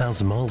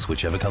 100,000 miles,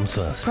 whichever comes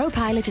first.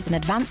 ProPilot is an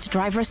advanced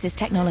driver assist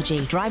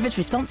technology. Driver's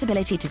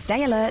responsibility to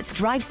stay alert,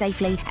 drive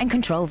safely, and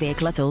control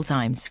vehicle at all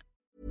times.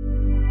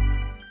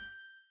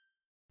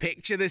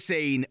 Picture the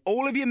scene.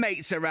 All of your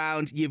mates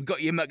around, you've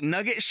got your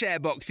McNugget share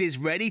boxes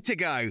ready to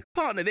go.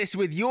 Partner this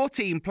with your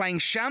team playing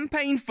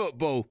champagne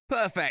football.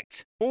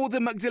 Perfect. Order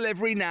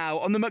McDelivery now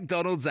on the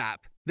McDonald's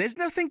app. There's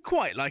nothing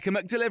quite like a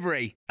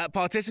McDelivery. At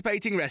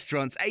participating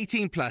restaurants,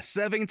 18 plus,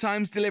 serving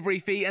times, delivery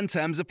fee and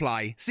terms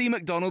apply. See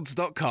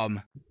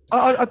mcdonalds.com.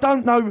 I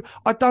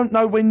don't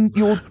know when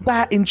you're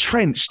that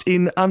entrenched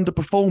in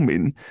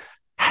underperforming,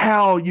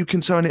 how you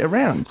can turn it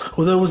around.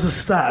 Well, there was a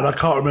stat, and I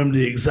can't remember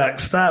the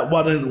exact stat.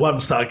 One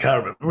stat I can't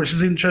remember, which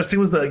is interesting,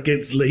 was that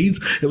against Leeds,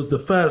 it was the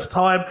first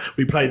time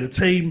we played a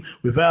team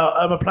without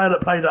a player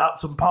that played at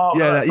Upton Park.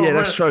 Yeah,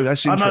 that's true.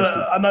 That's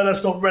interesting. I know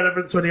that's not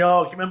relevant to any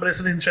argument, but it's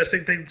an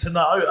interesting thing to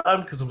know,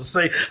 because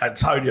obviously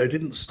Antonio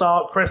didn't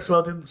start,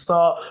 Cresswell didn't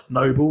start,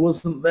 Noble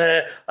wasn't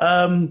there,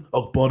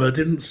 Ogbonna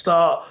didn't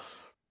start.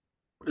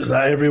 Is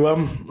that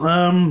everyone?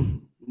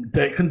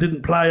 Declan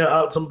didn't play at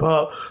Upton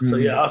Park. So,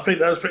 yeah, I think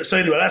that was pretty... So,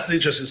 anyway, that's an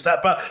interesting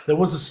stat. But there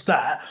was a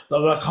stat that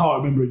I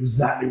can't remember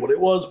exactly what it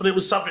was, but it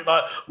was something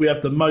like we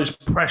have the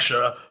most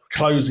pressure,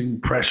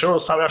 closing pressure or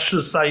something. I should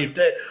have saved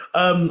it.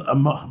 I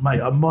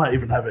might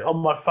even have it on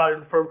my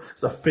phone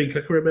so I think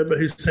I can remember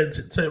who sent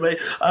it to me.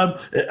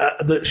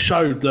 That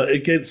showed that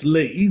against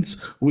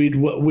Leeds, we'd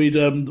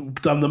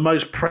done the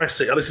most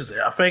pressing. Oh, this is it,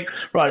 I think.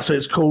 Right, so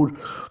it's called...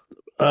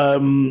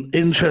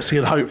 interesting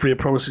and hopefully a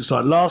promising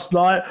sign. Last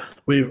night,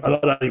 I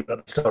don't even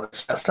understand what the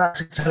stats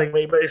actually telling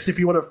me, but it's if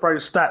you want to throw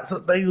stats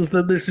at things,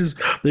 then this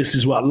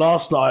is what.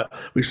 Last night,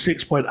 with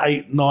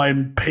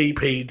 6.89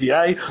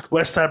 PPDA,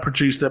 West Ham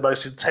produced their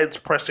most intense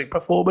pressing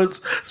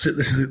performance. So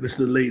this is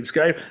the Leeds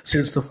game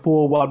since the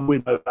 4-1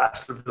 win over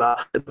Aston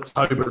Villa in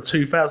October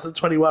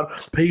 2021.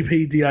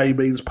 PPDA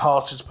means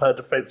passes per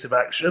defensive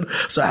action.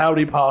 So how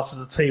many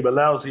passes a team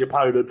allows the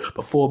opponent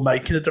before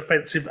making a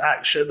defensive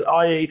action,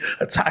 i.e.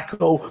 a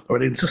tackle or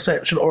an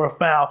interception or a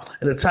foul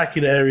in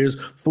attacking areas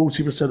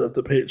 40% of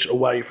the pitch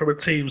away from a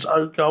team's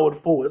own goal and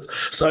forwards.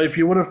 So if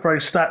you want to throw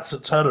stats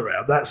at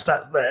turnaround, that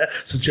stat there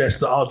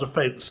suggests that our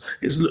defence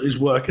is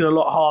working a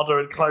lot harder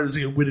and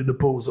closing and winning the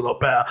balls a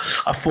lot better.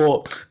 I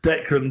thought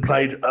Declan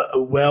played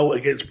well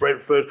against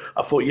Brentford.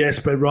 I thought, yes,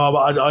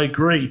 Benrahma, I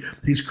agree.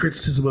 His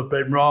criticism of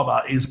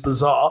Benrahma is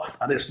bizarre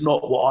and it's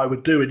not what I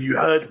would do. And you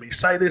heard me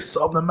say this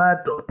on the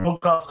Mad Dog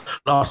podcast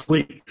last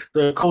week.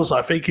 So of course,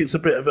 I think it's a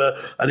bit of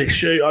an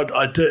issue.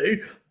 I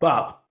do,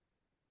 but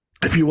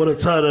if you want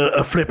to turn an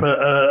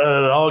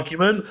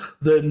argument,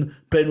 then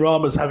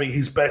Benrahma's having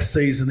his best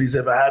season he's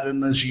ever had,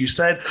 and as you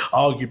said,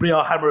 arguably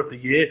our Hammer of the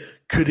Year.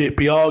 Could it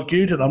be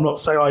argued, and I'm not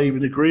saying I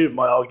even agree with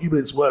my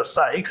argument, it's worth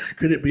saying,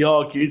 could it be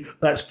argued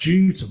that's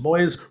due to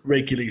Moyes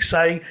regularly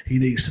saying he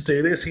needs to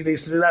do this, he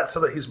needs to do that,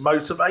 so that he's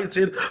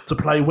motivated to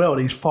play well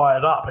and he's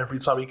fired up every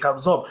time he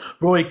comes on.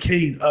 Roy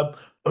Keane,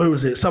 who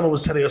was it? Someone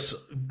was telling us,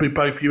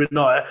 both you and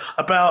I,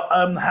 about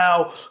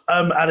how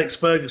Alex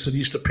Ferguson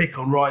used to pick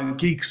on Ryan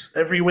Giggs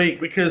every week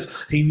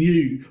because he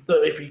knew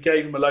that if he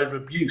gave him a load of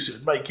abuse, it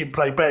would make him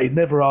play better. He'd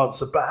never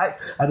answer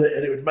back, and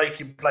it would make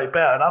him play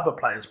better, and other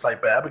players play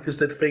better because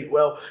they'd think,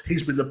 well,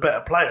 he's been the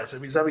better player, so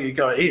if he's having a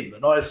go at him,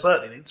 then I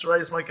certainly need to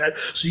raise my game.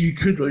 So you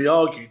could really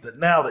argue that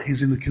now that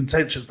he's in the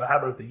contention for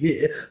Hammer of the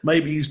Year,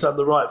 maybe he's done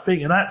the right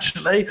thing. And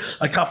actually,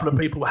 a couple of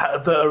people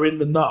that are in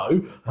the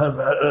know,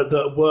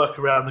 that work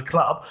around the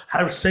club,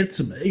 have said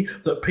to me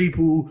that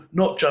people,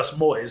 not just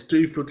Moyes,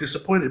 do feel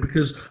disappointed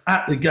because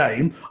at the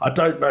game, I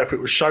don't know if it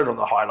was shown on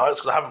the highlights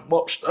because I haven't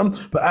watched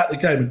them, but at the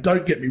game, and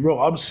don't get me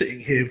wrong, I'm sitting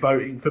here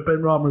voting for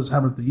Benrahma as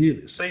Hammer of the Year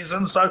this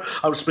season, so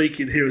I'm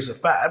speaking here as a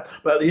fan,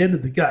 but at the end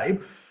of the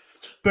game,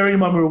 bearing in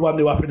mind we were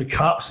 1-0 up in the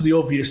cup, so the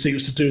obvious thing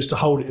was to do is to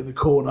hold it in the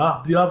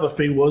corner. The other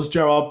thing was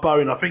Jarrod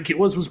Bowen, I think it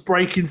was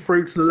breaking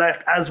through to the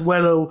left as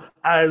well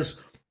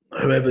as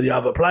whoever the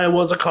other player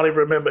was. I can't even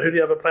remember who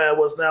the other player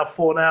was now.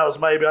 4 hours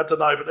maybe, I don't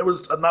know. But there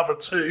was another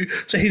 2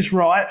 to his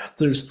right.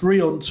 There was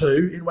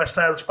 3-on-2 in West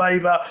Ham's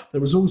favour.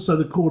 There was also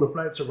the corner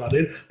flag to run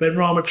in.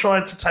 Benrahma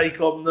tried to take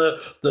on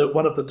the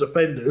one of the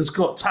defenders,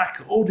 got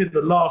tackled in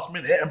the last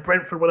minute, and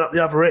Brentford went up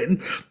the other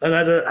end and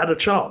had a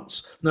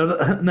chance.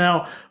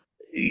 Now,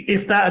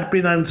 if that had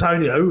been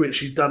Antonio, which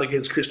he'd done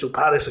against Crystal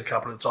Palace a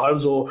couple of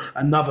times, or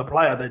another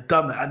player, they'd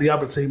done that, and the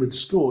other team had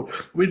scored,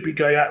 we'd be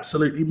going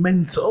absolutely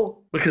mental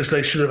because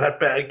they should have had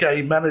better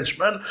game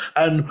management.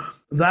 And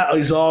that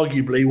is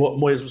arguably what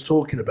Moyes was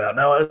talking about.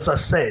 Now, as I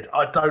said,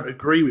 I don't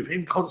agree with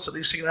him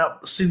constantly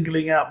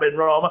singling out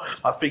Benrahma.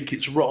 I think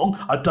it's wrong.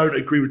 I don't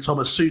agree with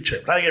Thomas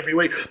Souček playing every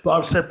week, but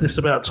I've said this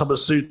about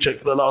Thomas Souček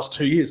for the last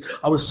 2 years.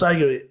 I was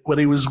saying it when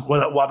he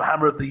won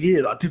Hammer of the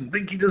Year. I didn't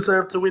think he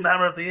deserved to win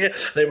Hammer of the Year.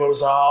 And everyone was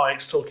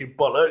talking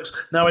bollocks.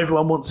 Now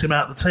everyone wants him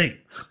out of the team.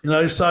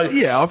 So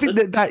yeah, I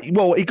think that he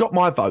got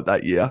my vote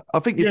that year. I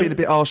think you've been a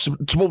bit harsh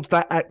towards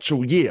that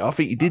actual year. I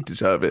think he did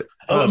deserve it.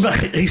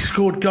 He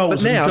scored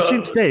goals. But now,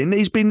 since then,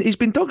 he's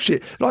been dog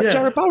shit. Like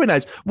Jarrod Bowen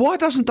has. Why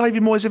doesn't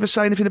David Moyes ever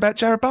say anything about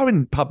Jarrod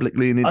Bowen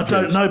publicly in interviews?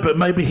 I don't know, but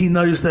maybe he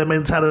knows their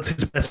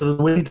mentalities better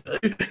than we do.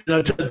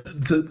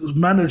 The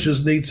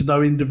managers need to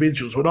know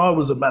individuals. When I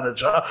was a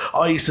manager,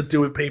 I used to deal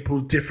with people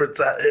different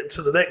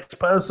to the next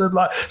person.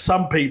 Like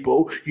some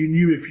people, you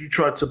knew if you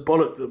tried to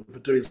bollock them for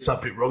doing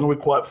something wrong and were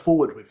quite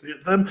forward with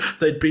them,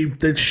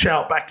 they'd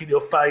shout back in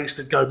your face,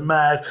 they'd go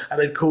mad, and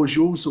they'd cause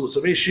you all sorts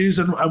of issues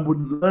and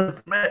wouldn't learn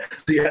from it.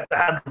 So you had to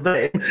handle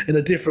them in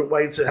a different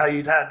way to how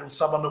you'd handle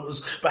someone that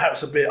was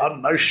perhaps a bit,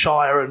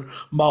 shyer and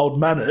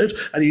mild-mannered,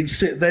 and you'd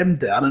sit them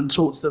down and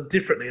talk to them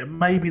differently. And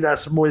maybe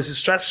that's Moyes'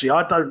 strategy.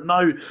 I don't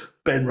know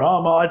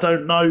Benrahma, I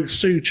don't know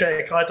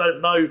Souček, I don't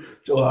know.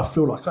 I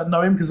feel like I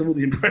know him because of all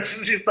the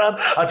impressions you've done.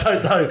 I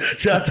don't know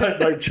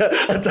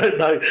Jarrod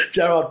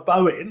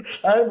Bowen.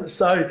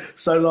 So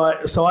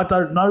I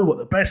don't know what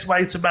the best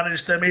way to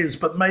manage them is.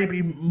 But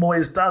maybe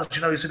Moyes does.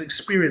 He's an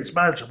experienced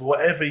manager. But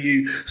whatever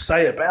you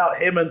say about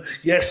him, and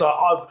yes,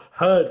 I've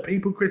heard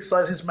people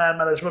criticise his man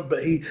management,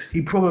 but he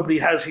probably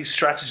has his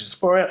strategies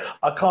for it.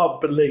 I can't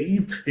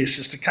believe it's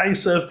just a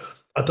case of,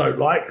 I don't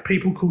like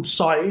people called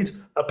Said,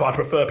 but I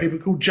prefer people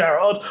called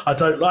Jarrod. I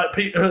don't like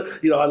people,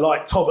 I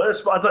like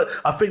Thomas, but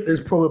I think there's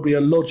probably a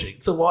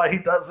logic to why he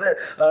does it.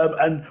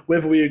 And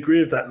whether we agree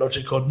with that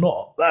logic or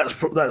not, that's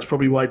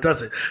probably why he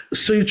does it.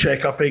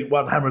 Souček, I think,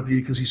 won Hammer of the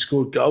Year because he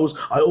scored goals.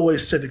 I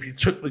always said if you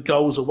took the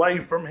goals away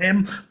from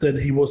him, then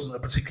he wasn't a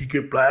particularly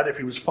good player. If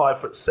he was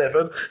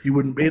 5'7", he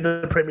wouldn't be in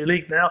the Premier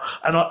League now.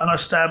 And I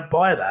stand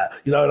by that.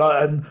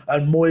 And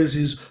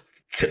Moyes'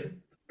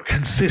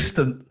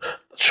 consistent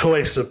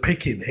choice of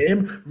picking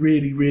him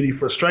really, really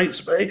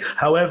frustrates me.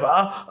 However,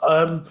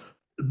 I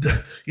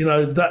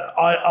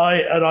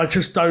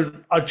just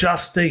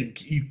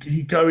think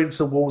you go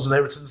into Wolves and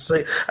Everton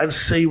and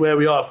see where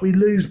we are. If we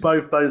lose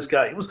both those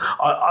games,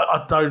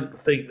 I don't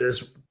think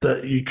that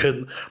you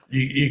can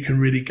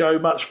really go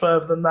much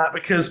further than that,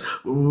 because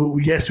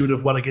yes, we would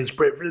have won against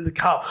Brentford in the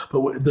Cup,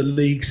 but the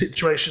league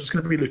situation is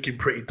going to be looking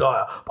pretty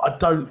dire. But I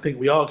don't think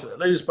we are going to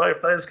lose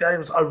both those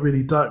games. I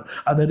really don't.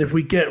 And then if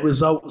we get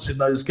results in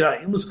those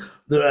games,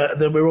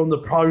 then we're on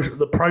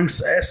the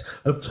process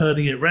of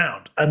turning it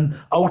round. And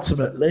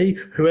ultimately,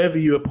 whoever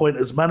you appoint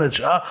as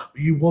manager,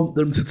 you want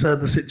them to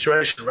turn the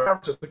situation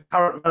around. So if the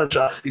current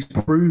manager is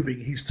proving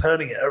he's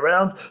turning it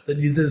around,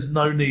 then there's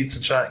no need to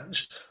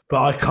change.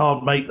 But I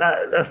can't make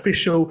that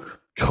official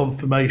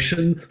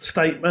confirmation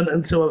statement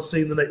until I've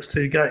seen the next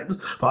 2 games.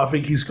 But I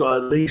think he's got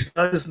at least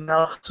those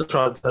now to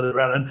try and turn it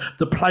around. And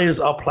the players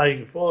are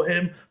playing for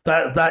him.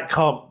 That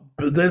can't.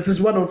 There's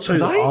 1 or 2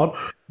 that aren't.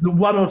 The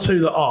 1 or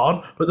 2 that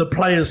aren't, but the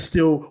players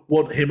still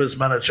want him as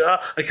manager.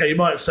 Okay, you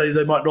might say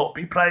they might not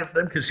be playing for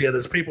them because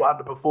there's people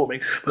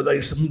underperforming, but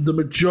the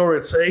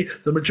majority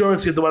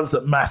of the ones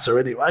that matter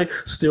anyway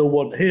still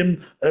want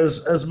him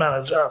as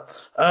manager.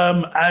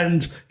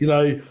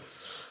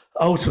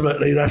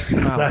 Ultimately, that's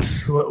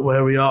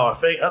where we are, I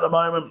think, at the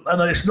moment.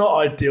 And it's not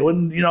ideal.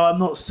 And, I'm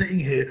not sitting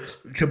here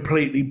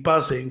completely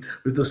buzzing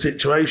with the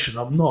situation.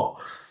 I'm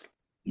not.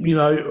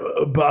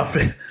 But I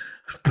think...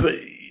 But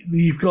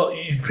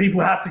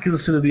people have to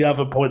consider the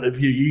other point of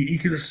view. You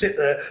can sit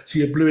there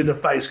till you're blue in the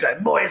face going,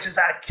 Moyes is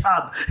a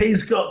cunt.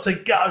 He's got to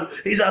go.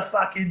 He's a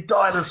fucking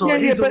dinosaur.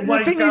 But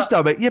the thing is,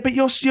 though, but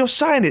you're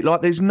saying it like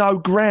there's no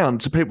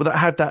ground to people that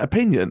have that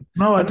opinion.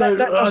 No, I don't.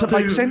 That doesn't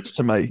make sense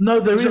to me. No,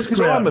 there is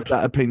ground. I'm of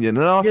that opinion,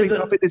 and I think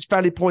there's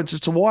valid points as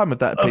to why I'm of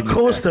that opinion. Of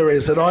course there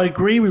is, and I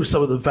agree with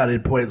some of the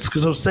valid points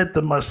because I've said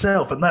them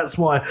myself, and that's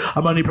why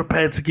I'm only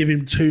prepared to give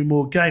him 2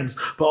 more games.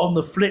 But on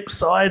the flip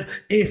side,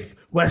 if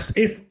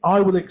I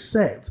will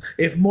accept,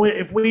 if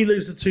we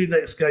lose the 2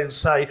 next games,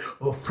 say,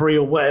 or 3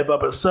 or whatever,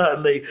 but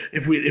certainly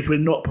if we're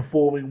not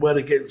performing well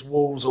against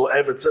Wolves or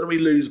Everton and we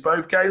lose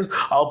both games,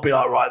 I'll be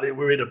like, right,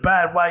 we're in a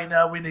bad way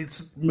now, we need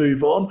to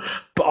move on.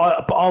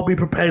 But I'll be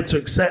prepared to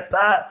accept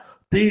that.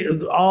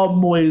 Are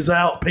Moyes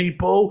out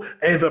people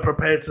ever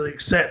prepared to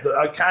accept that,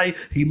 okay,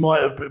 he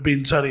might have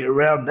been turning it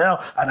around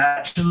now, and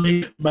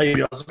actually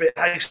maybe I was a bit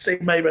hasty,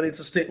 maybe I need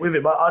to stick with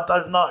him. I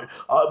don't know.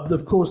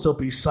 Of course there'll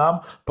be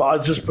some, but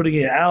I'm just putting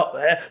it out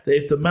there that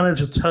if the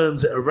manager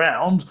turns it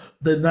around,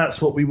 then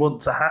that's what we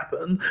want to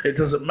happen. It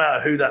doesn't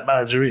matter who that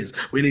manager is.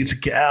 We need to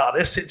get out of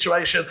this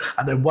situation,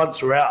 and then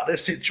once we're out of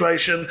this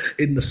situation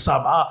in the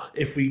summer,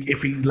 if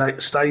he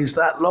stays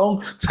that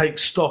long, take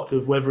stock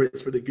of whether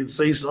it's been a good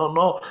season or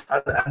not,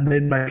 and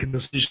then make a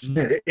decision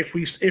there.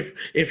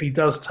 If he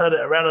does turn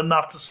it around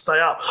enough to stay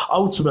up,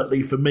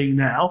 ultimately for me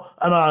now,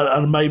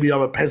 and maybe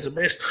I'm a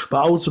pessimist,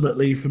 but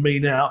ultimately for me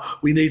now,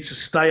 we need to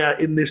stay out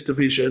in this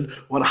division.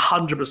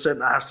 100%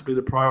 that has to be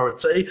the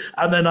priority,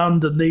 and then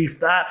underneath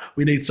that,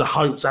 we need to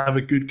hope to have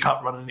a good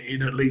cup run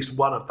in at least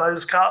one of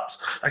those cups.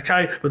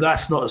 Okay, but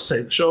that's not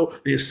essential.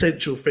 The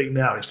essential thing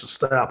now is to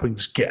stay up and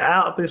just get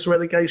out of this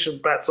relegation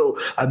battle,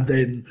 and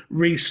then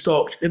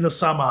restock in the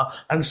summer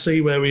and see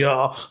where we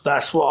are.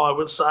 That's what I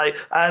would say.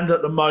 And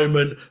at the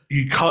moment,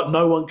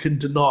 no one can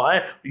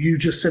deny, you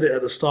just said it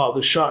at the start of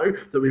the show,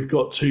 that we've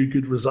got 2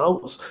 good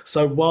results.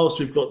 So whilst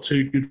we've got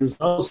 2 good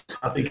results,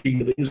 I think he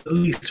needs at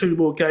least 2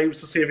 more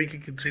games to see if he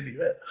can continue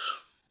it.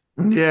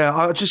 Yeah,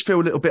 I just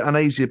feel a little bit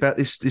uneasy about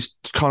this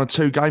kind of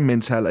 2-game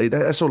mentality.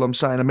 That's all I'm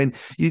saying. I mean,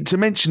 to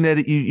mention there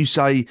that you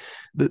say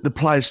that the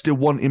players still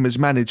want him as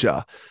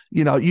manager,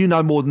 you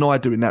know more than I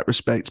do in that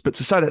respect. But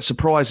to say that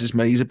surprises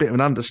me is a bit of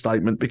an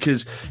understatement,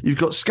 because you've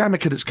got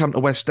Scamacca that's come to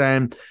West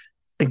Ham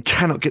and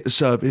cannot get the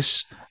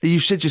service. You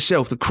said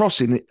yourself, the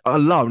crossing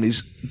alone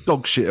is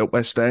dog shit at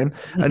West Ham.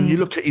 Mm-hmm. And you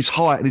look at his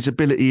height and his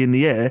ability in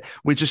the air,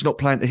 we're just not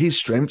playing to his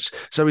strengths.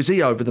 So is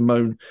he over the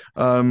moon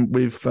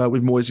with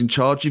Moyes in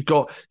charge? You've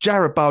got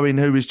Jarrod Bowen,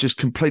 who has just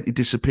completely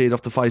disappeared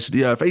off the face of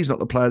the earth. He's not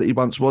the player that he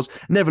once was.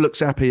 Never looks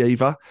happy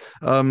either.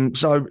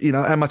 So,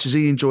 how much is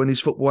he enjoying his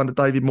football under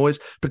David Moyes?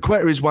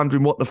 Paqueta is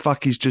wondering what the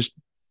fuck he's just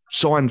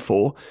signed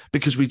for,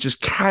 because we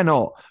just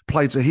cannot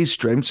play to his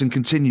strengths and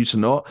continue to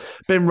not.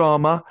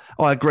 Benrahma,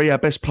 I agree, our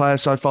best player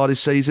so far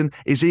this season.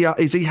 Is he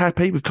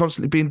happy with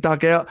constantly being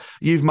dug out?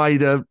 You've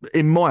made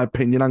in my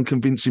opinion,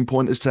 unconvincing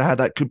point as to how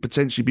that could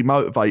potentially be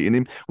motivating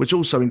him, which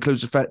also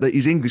includes the fact that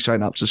his English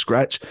ain't up to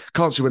scratch.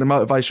 Can't see where the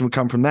motivation would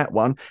come from that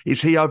one.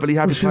 Is he overly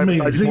happy to play with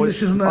David Moyes? His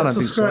English isn't up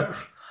to scratch.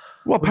 So.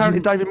 Well,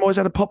 apparently David Moyes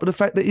had a pop of the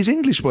fact that his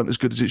English weren't as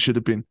good as it should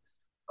have been.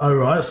 Oh,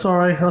 right.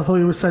 Sorry. I thought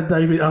you were saying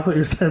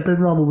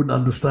Benrahma wouldn't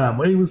understand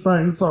what he was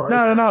saying. Sorry.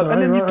 No. Sorry,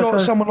 and then you've got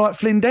someone like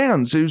Flynn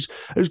Downs, who's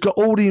got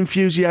all the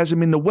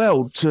enthusiasm in the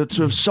world to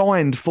have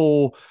signed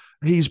for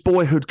his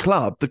boyhood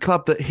club, the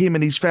club that him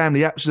and his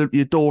family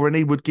absolutely adore, and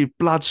he would give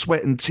blood,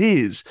 sweat and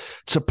tears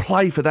to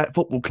play for that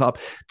football club.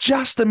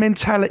 Just the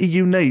mentality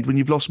you need when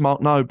you've lost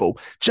Mark Noble.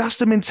 Just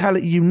the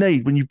mentality you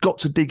need when you've got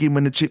to dig in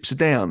when the chips are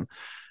down.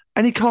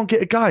 And he can't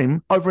get a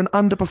game over an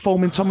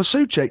underperforming Thomas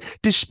Souček,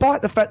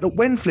 despite the fact that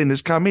when Flynn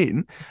has come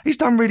in, he's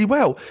done really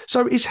well.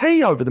 So is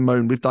he over the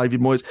moon with David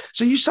Moyes?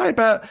 So you say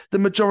about the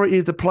majority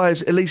of the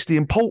players, at least the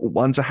important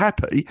ones, are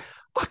happy.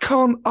 I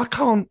can't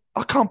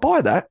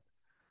buy that.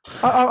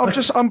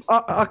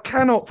 I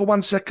cannot for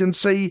 1 second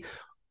see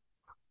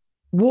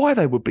why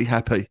they would be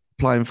happy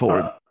playing for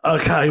him.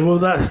 Okay, well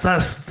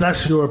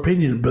that's your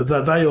opinion, but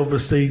they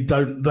obviously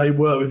don't. They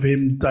work with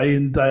him day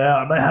in, day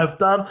out, and they have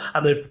done,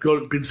 and they've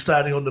been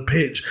standing on the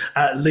pitch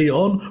at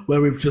Lyon, where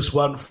we've just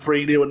won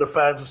 3-0, and the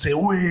fans are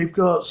saying, "We've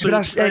got." But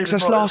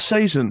that's last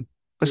season.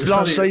 That's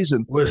last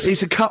season.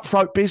 It's a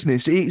cutthroat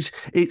business. It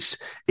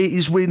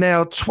is we're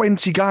now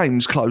 20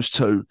 games close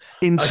to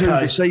into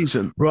the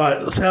season.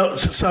 Right.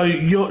 So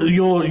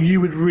you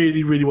would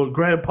really want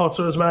Graham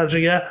Potter as manager,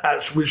 yeah?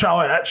 Which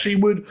I actually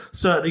would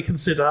certainly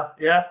consider,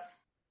 yeah.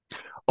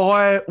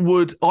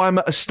 I'm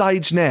at a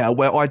stage now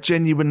where I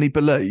genuinely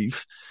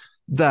believe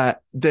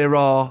that there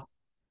are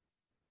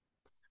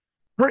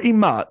pretty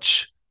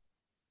much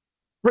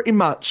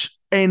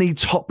any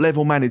top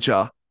level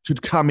manager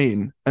could come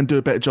in and do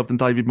a better job than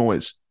David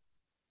Moyes.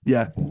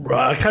 Yeah.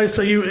 Right. Okay.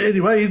 So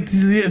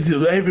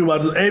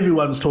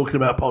everyone's talking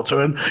about Potter,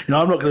 and I'm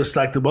not going to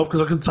slag them off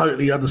because I can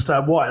totally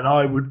understand why, and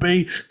I would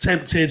be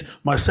tempted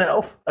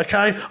myself.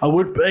 Okay, I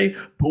would be,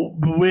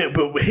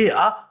 but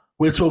here.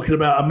 We're talking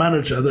about a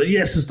manager that,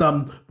 yes, has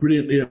done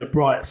brilliantly at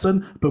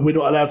Brighton, but we're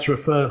not allowed to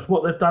refer to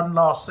what they've done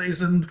last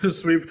season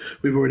because we've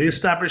already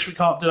established we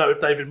can't do that with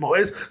David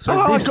Moyes. So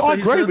I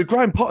agree with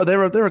Graham Potter.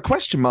 There are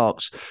question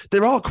marks.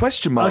 There are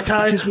question marks.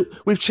 Okay. Because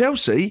with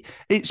Chelsea,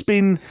 it's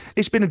been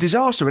a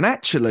disaster. And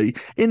actually,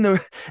 in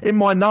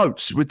my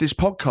notes with this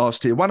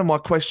podcast here, one of my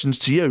questions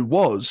to you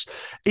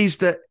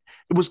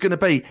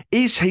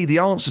is he the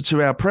answer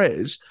to our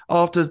prayers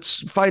after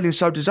failing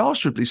so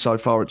disastrously so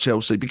far at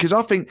Chelsea? Because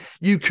I think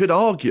you could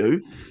argue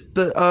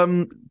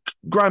that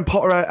Graham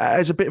Potter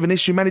has a bit of an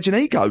issue managing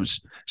egos.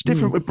 It's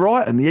different with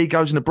Brighton. The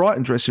egos in the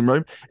Brighton dressing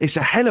room. It's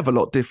a hell of a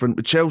lot different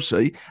with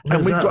Chelsea.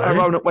 And We've got our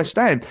own at West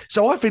Ham.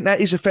 So I think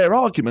that is a fair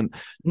argument.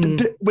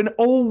 When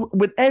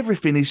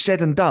everything is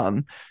said and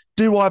done,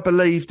 do I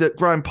believe that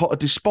Graham Potter,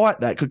 despite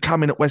that, could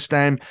come in at West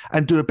Ham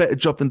and do a better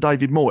job than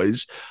David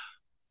Moyes?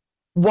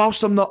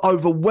 whilst I'm not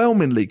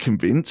overwhelmingly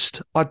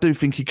convinced, I do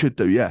think he could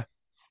do, yeah.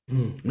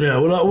 Yeah,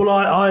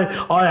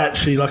 I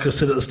actually, like I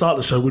said at the start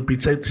of the show, would be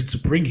tempted to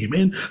bring him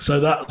in.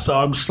 So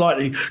I'm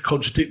slightly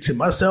contradicting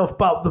myself.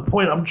 But the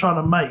point I'm trying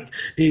to make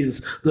is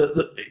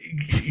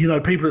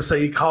that people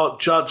say you can't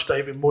judge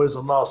David Moyes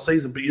on last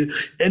season, but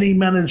any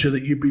manager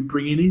that you'd be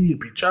bringing in, you'd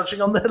be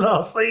judging on their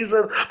last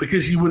season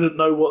because you wouldn't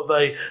know what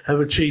they have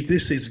achieved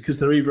this season because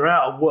they're either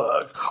out of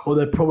work or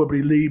they're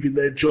probably leaving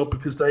their job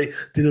because they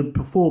didn't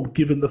perform.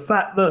 Given the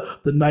fact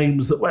that the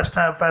names that West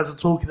Ham fans are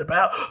talking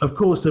about, of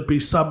course, there'd be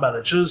some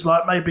managers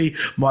like maybe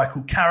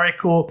Michael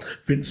Carrick or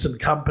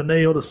Vincent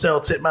Kompany or the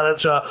Celtic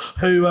manager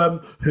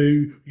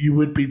who you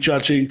would be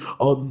judging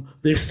on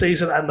this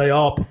season, and they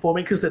are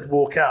performing because they'd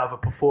walk out of a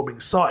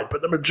performing side.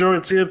 But the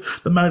majority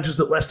of the managers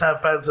that West Ham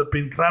fans have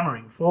been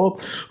clamouring for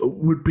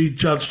would be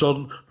judged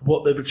on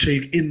what they've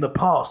achieved in the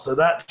past. And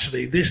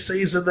actually, this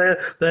season,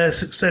 their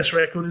success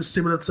record is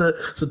similar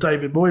to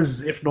David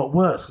Moyes', if not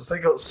worse, because they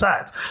got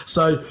sacked.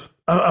 So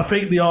I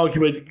think the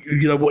argument,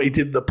 what he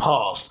did in the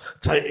past,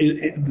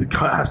 it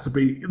has to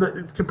be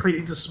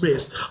completely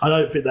dismissed. I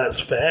don't think that's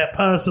fair,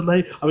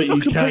 personally. I mean,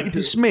 not completely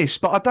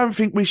dismissed, but I don't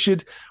think we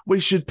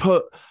should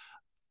put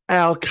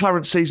our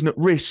current season at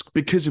risk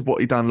because of what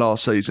he done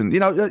last season.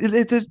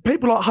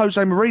 People like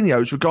Jose Mourinho,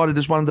 who's regarded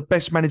as one of the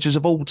best managers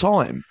of all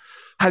time,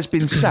 has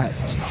been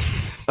sacked.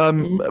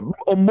 On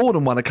more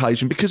than one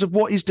occasion because of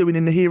what he's doing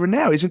in the here and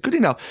now isn't good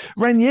enough.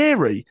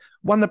 Ranieri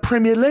won the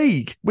Premier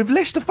League with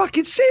Leicester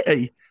fucking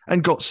City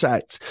and got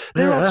sacked.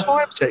 There are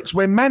times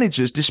where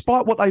managers,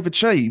 despite what they've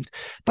achieved,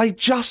 they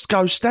just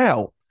go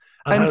stale.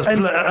 And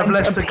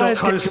players get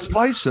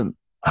complacent.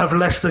 Have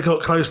Leicester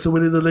got close to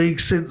winning the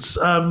league since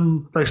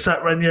they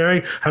sacked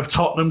Ranieri? Have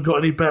Tottenham got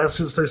any better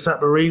since they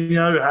sacked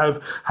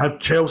Mourinho? Have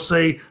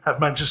Chelsea? Have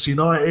Manchester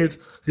United?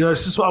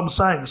 This is what I'm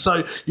saying.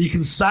 So you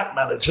can sack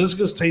managers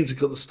because teams have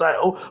gone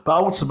stale, but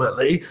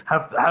ultimately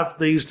have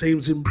these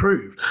teams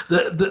improved?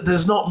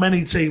 There's not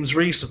many teams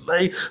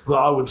recently that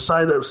I would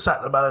say that have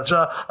sacked the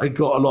manager and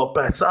got a lot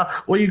better.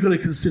 What you've got to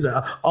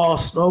consider,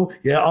 Arsenal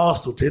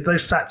did. They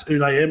sacked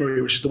Unai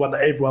Emery, which is the one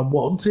that everyone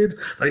wanted.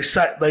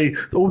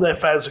 All their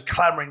fans are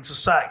clamouring to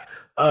sack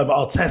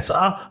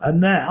Arteta, and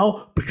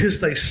now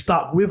because they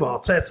stuck with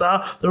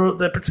Arteta,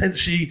 they're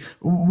potentially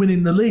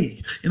winning the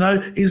league.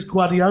 Is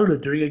Guardiola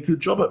doing a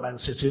good job at Man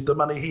City with the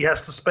money he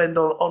has to spend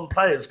on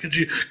players? Could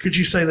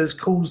you say there's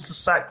calls to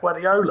sack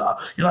Guardiola?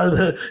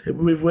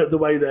 With the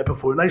way they're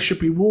performing, they should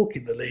be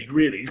walking the league,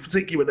 really,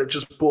 particularly when they've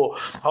just bought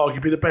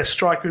arguably the best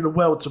striker in the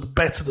world to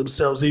better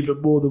themselves even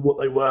more than what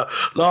they were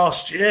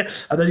last year.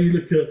 And then you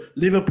look at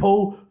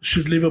Liverpool.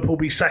 Should Liverpool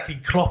be sacking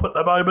Klopp at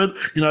the moment?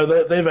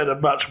 They've had a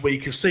much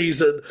weaker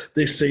season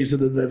this season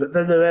than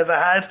they've ever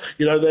had.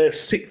 They're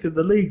sixth in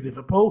the league,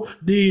 Liverpool,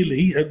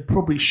 nearly, and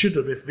probably should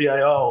have if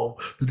VAR,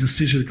 the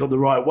decision had gone the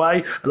right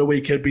way, and the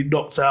weekend been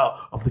knocked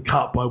out of the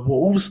cup by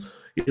Wolves.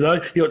 You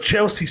got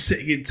Chelsea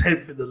sitting in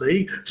 10th in the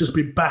league, just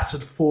been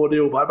battered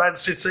 4-0 by Man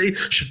City.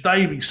 Should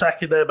they be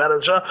sacking their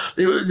manager?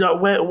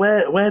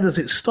 Where does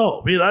it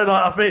stop?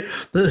 I think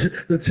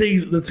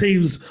the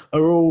teams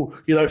are all,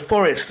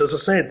 Forest, as I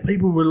said,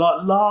 people were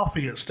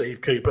laughing at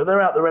Steve Cooper.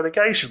 They're out the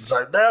relegation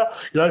zone now.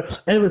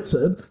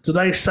 Everton,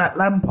 today sacked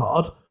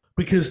Lampard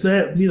because they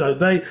had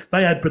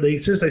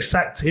Benitez, they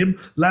sacked him,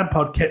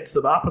 Lampard kept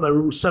them up and they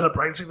were all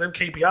celebrating them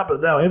keeping up,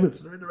 and now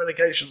Everton are in the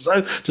relegation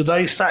zone.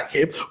 Today sack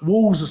him.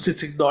 Wolves are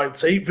sitting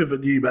 19th with a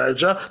new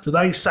manager.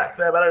 Today sack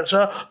their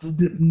manager.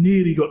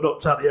 Nearly got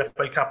knocked out of the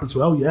FA Cup as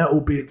well,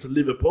 albeit to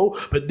Liverpool,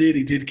 but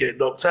nearly did get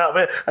knocked out of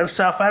it. And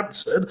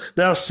Southampton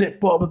now sit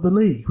bottom of the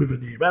league with a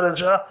new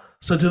manager.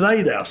 So do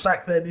they now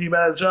sack their new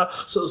manager?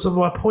 So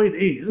my point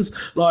is,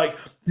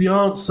 the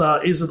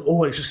answer isn't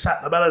always just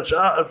sack the manager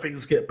and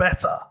things get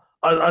better.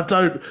 I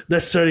don't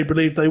necessarily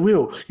believe they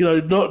will.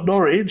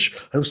 Norwich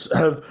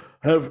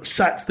have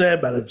sacked their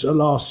manager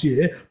last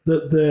year.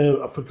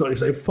 I forgot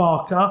his name,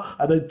 Farker,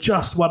 and they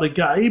just won a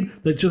game.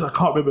 I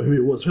can't remember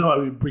who it was.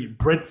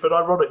 Brentford,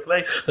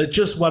 ironically. They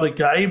just won a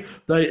game.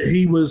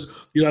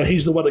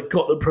 He's the one that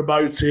got them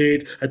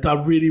promoted, had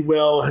done really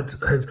well, had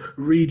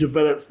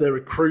redeveloped their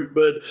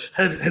recruitment,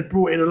 had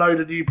brought in a load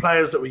of new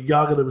players that were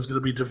younger than was going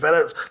to be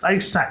developed. They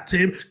sacked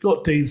him,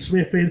 got Dean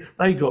Smith in,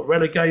 they got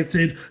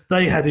relegated.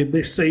 They had him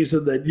this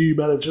season, their new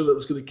manager that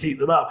was going to keep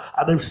them up,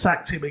 and they've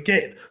sacked him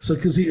again. So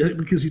because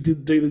he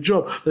didn't do the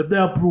job, they've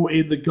now brought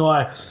in the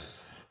guy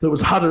that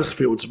was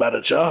Huddersfield's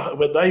manager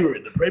when they were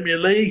in the Premier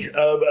League,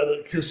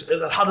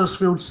 and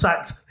Huddersfield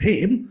sacked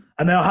him,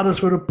 and now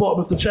Huddersfield are bottom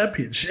of the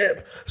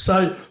Championship.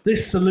 So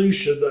this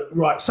solution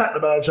that, sack the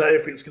manager,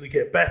 everything's going to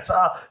get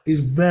better, is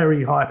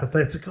very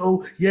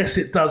hypothetical. Yes,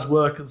 it does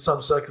work in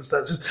some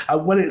circumstances,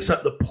 and when it's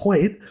at the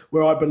point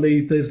where I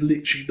believe there's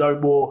literally no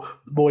more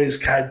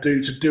Moyes can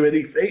do to do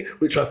anything,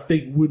 which I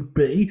think would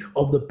be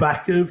on the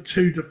back of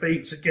 2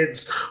 defeats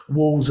against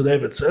Wolves and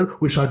Everton,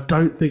 which I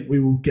don't think we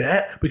will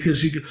get,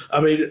 because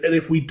and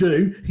if we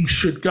do, he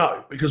should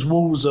go, because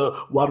Wolves are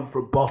one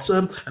from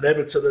bottom and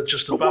Everton are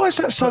just above. Why has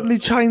that suddenly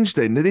changed change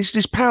then?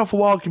 This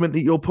powerful argument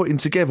that you're putting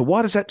together,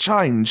 why does that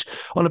change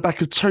on the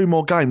back of 2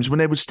 more games when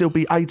there would still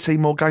be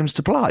 18 more games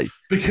to play?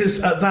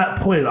 Because at that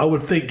point, I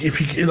would think if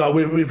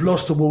we've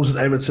lost to Wolves and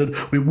Everton,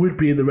 we would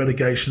be in the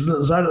relegation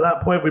zone. At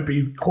that point, we'd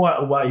be quite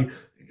away.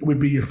 We'd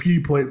be a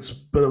few points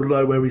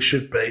below where we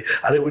should be,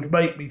 and it would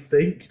make me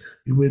think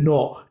we're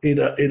not in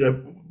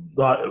a.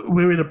 Like,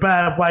 we're in a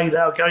bad way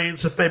now going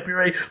into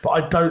February, but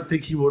I don't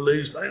think he will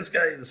lose those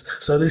games.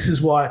 So this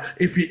is why,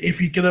 if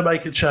you're going to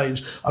make a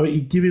change, I mean, you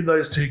give him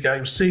those 2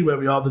 games, see where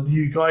we are. The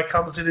new guy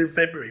comes in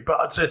February,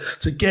 but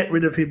to get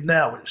rid of him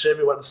now, which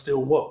everyone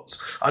still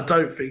wants, I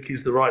don't think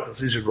is the right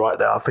decision right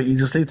now. I think you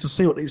just need to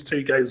see what these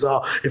 2 games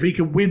are. If he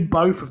can win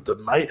both of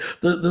them, mate,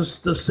 the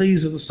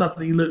season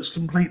suddenly looks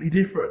completely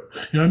different.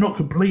 Not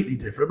completely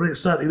different, but it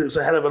certainly looks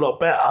a hell of a lot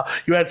better.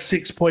 You had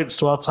 6 points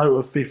to our total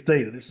of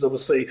 15, and this is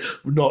obviously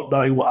not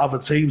knowing what other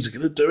teams are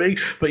going to do,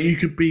 but you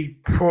could be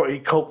pretty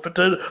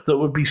confident that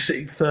we'll be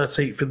sitting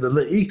 13th in the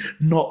league,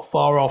 not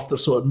far off the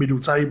sort of middle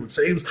table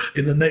teams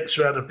in the next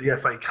round of the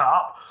FA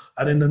Cup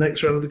and in the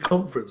next round of the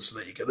Conference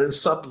League. And then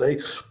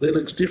suddenly it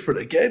looks different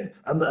again.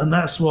 And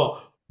that's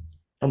what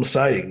I'm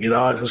saying,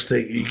 I just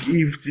think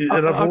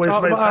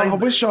I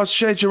wish I'd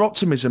shared your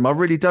optimism. I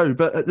really do.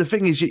 But the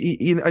thing is,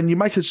 you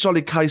make a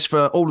solid case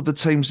for all of the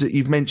teams that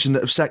you've mentioned that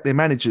have sacked their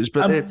managers.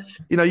 But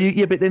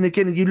but then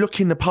again, you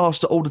look in the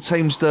past at all the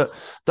teams that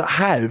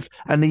have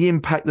and the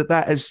impact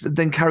that has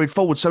then carried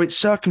forward. So it's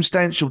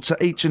circumstantial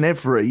to each and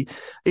every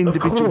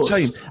individual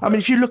team. I mean,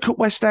 if you look at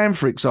West Ham,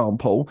 for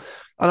example,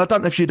 and I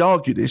don't know if you'd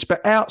argue this,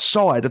 but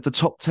outside of the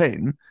top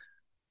 10.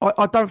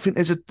 I don't think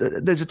there's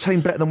a team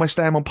better than West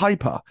Ham on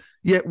paper.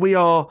 Yet we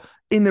are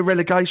in the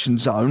relegation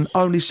zone,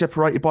 only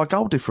separated by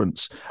goal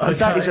difference. And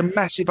that is a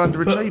massive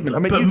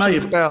underachievement.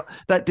 Talked about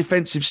that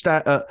defensive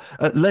stat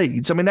at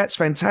Leeds. I mean, that's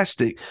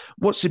fantastic.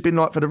 What's it been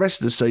like for the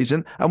rest of the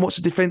season? And what's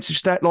the defensive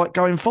stat like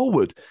going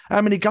forward?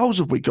 How many goals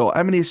have we got?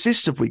 How many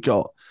assists have we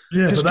got?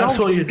 Because goals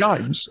win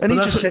games, and he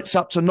just sets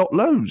up to not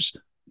lose.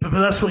 But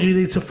that's what you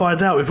need to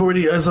find out. We've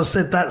already, as I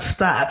said, that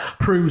stat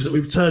proves that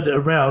we've turned it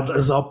around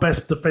as our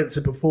best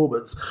defensive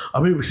performance.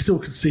 I mean, we still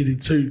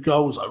conceded 2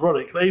 goals,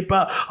 ironically,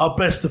 but our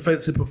best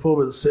defensive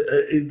performance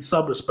in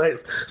some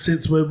respects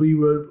since when we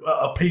were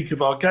at a peak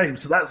of our game.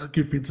 So that's a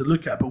good thing to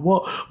look at. But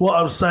what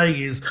I'm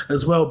saying is,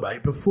 as well,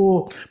 mate,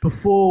 before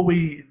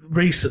we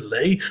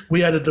recently,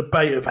 we had a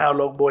debate of how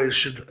long Moyes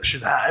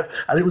should have,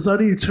 and it was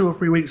only 2 or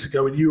 3 weeks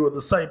ago when you were on the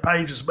same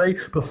page as me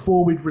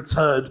before we'd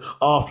returned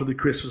after the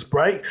Christmas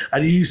break,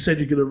 and you said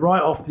you're going to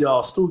write off the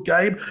Arsenal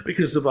game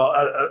because of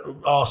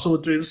Arsenal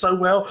doing so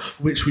well,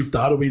 which we've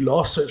done and we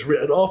lost, so it's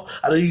written off,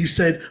 and then you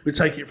said we'd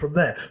take it from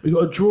there. We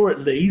got a draw at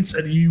Leeds,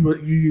 and you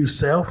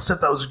yourself said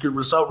that was a good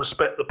result,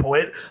 respect the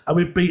point, and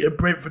we've beaten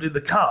Brentford in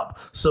the Cup.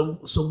 So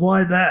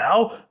why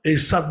now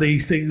is suddenly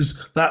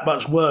things that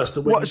much worse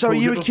than when so are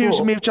you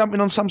accusing me of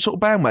jumping on some sort of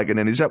bandwagon,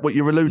 then? Is that what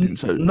you're alluding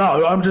to?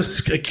 No, I'm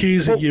just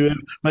accusing you of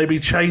maybe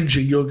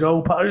changing your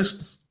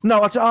goalposts.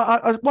 No,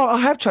 I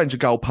have changed the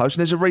goalpost, and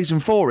there's a reason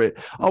for it.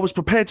 I was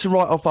prepared to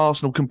write off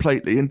Arsenal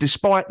completely, and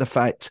despite the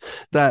fact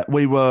that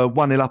we were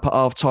 1-0 up at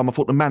half-time, I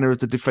thought the manner of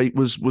the defeat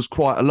was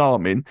quite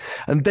alarming.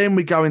 And then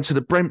we go into the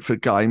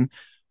Brentford game,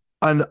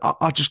 and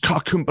I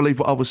couldn't believe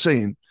what I was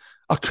seeing.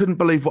 I couldn't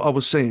believe what I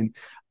was seeing.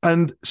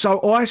 And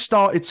so I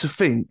started to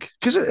think,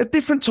 because at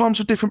different times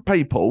for different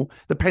people,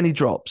 the penny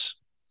drops.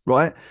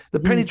 Right? The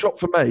penny dropped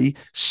for me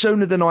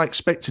sooner than I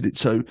expected it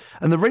to.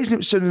 And the reason it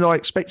was sooner than I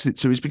expected it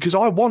to is because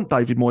I want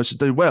David Moyes to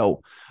do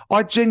well.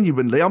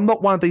 I'm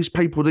not one of these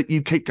people that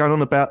you keep going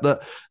on about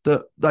that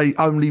they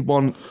only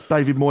want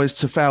David Moyes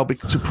to fail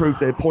to prove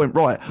their point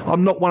right.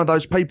 I'm not one of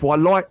those people. I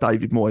like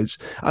David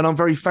Moyes, and I'm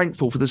very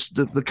thankful for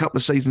the couple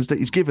of seasons that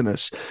he's given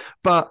us.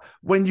 But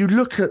when you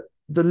look at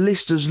the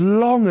list as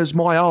long as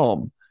my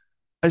arm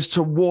as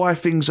to why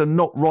things are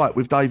not right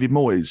with David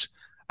Moyes,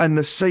 and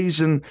the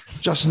season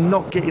just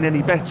not getting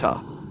any better,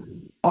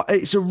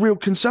 it's a real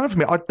concern for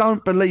me. I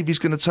don't believe he's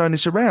going to turn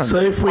this around.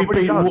 So if we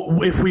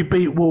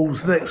beat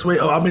Wolves next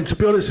week, I mean, to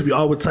be honest with you,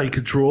 I would take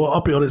a draw.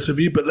 I'll be honest with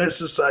you, but let's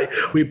just say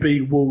we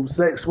beat Wolves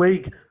next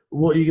week.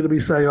 What are you going to be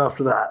saying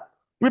after that?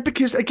 Well,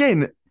 because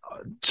again,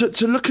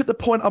 to look at the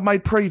point I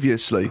made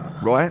previously,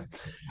 right?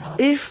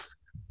 If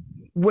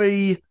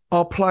we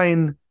are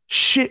playing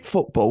shit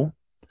football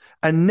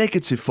and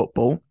negative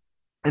football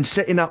and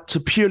setting up to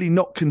purely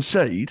not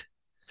concede,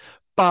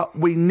 but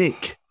we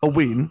nick a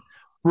win,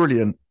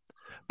 brilliant.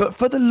 But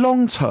for the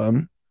long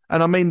term,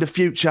 and I mean the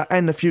future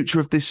and the future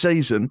of this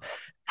season,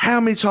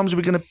 how many times are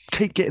we going to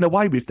keep getting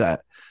away with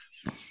that?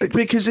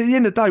 Because at the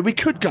end of the day, we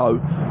could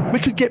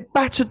get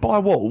battered by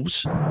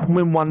Wolves and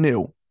win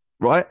 1-0,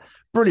 right?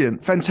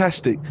 Brilliant,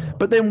 fantastic.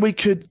 But then we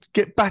could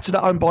get battered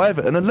at home by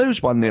Everton and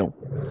lose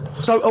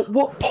 1-0. So at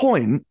what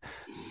point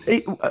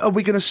are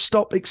we going to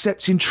stop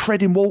accepting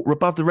treading water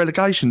above the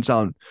relegation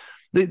zone?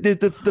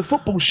 The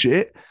football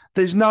shit.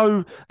 There's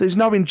no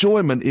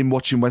enjoyment in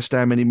watching West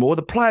Ham anymore.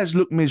 The players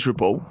look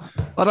miserable.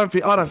 I don't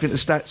think the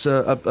stats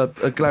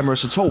are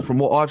glamorous at all from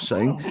what I've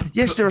seen.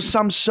 Yes, there are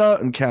some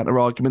certain counter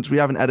arguments. We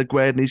haven't had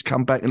Aguerd, and he's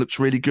come back and looks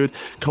really good.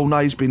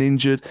 Cornet's been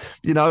injured.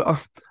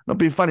 Not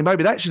being funny,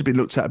 maybe that should have been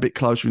looked at a bit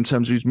closer in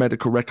terms of his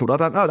medical record. I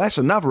don't know. That's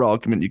another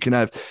argument you can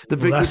have.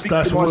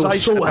 That's Will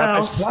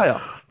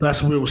Salthouse.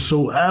 That's Will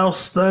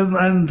Salthouse,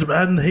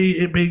 and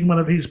it being one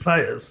of his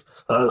players.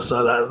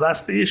 So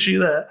that's the issue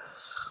there.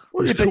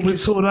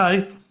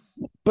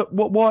 But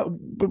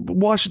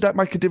why should that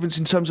make a difference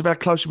in terms of how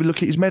close we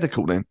look at his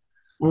medical then?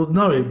 Well,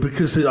 no,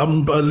 because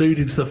I'm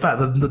alluding to the fact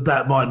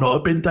that might not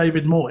have been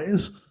David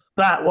Moyes.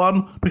 That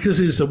one, because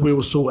he's a Will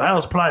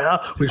Salthouse player.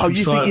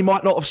 Think he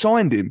might not have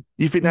signed him?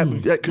 You think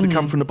that could have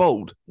come from the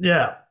board?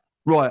 Yeah.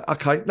 Right.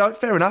 Okay. No,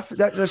 fair enough.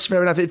 That's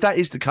fair enough. If that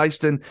is the case,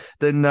 then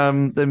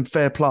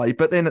fair play.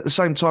 But then at the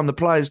same time, the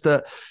players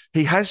that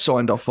he has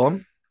signed off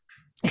on,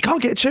 he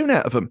can't get a tune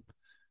out of them.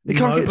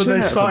 But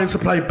they're starting to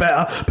play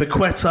better.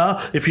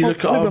 Paqueta, if you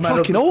look at they were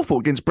fucking awful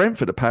against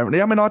Brentford,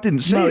 apparently. I mean, I didn't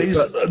see it.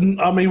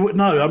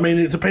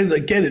 It depends.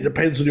 Again, it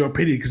depends on your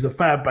opinion because the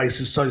fan base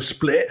is so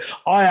split.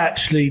 I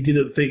actually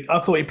didn't think. I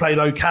thought he played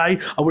okay.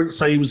 I wouldn't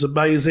say he was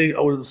amazing. I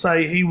wouldn't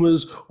say he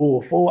was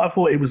awful. I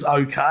thought he was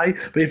okay.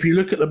 But if you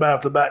look at the man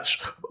of the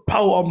match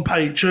poll on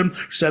Patreon,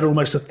 which had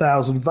almost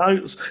 1,000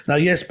 votes. Now,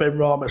 yes, Ben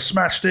Rama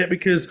smashed it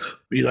because,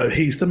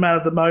 he's the man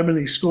of the moment.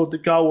 He scored the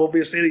goal,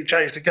 obviously, and he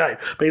changed the game.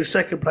 But in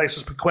second place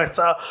was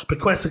Paqueta.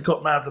 Paqueta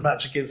got man of the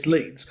match against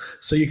Leeds.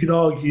 So you could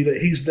argue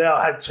that he's now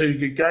had 2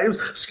 good games.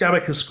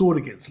 Skammack has scored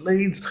against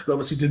Leeds and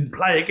obviously didn't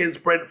play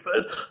against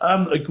Brentford.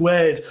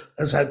 Aguerd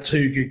has had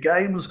 2 good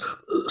games.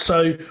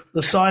 So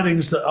the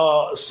signings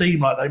that seem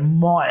like they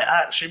might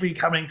actually be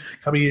coming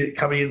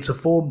into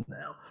form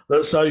now.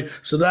 So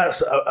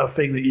that's a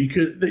thing that you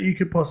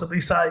could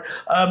possibly say.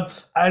 The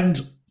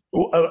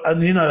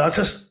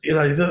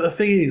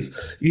thing is,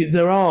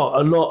 there are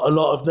a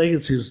lot of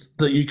negatives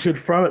that you could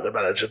throw at the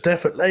manager,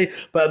 definitely.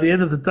 But at the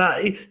end of the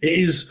day,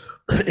 it's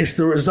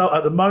the result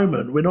at the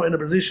moment. We're not in a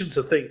position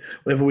to think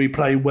whether we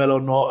play well or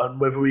not, and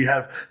whether we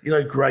have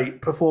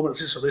great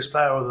performances from this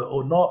player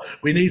or not.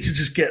 We need to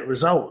just get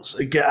results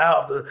and get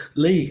out of the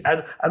league,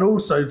 and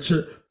also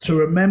to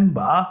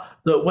remember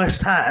that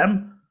West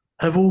Ham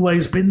have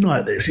always been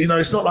like this.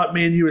 It's not like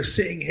me and you are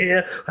sitting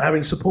here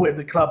having supported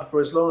the club for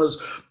as long as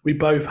we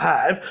both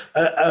have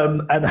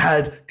and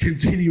had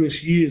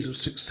continuous years of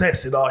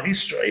success in our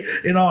history.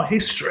 In our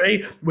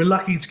history, we're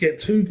lucky to get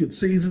 2 good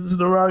seasons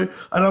in a row.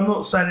 And I'm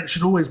not saying it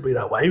should always be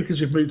that way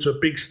because we've moved to a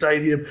big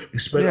stadium, we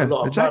spent a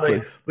lot of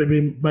money, we've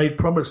been made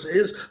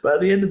promises. But at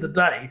the end of the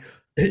day,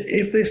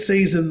 if this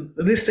season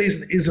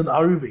isn't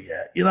over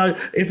yet,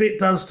 if it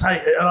does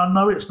take, and I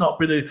know it's not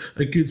been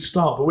a good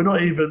start, but we're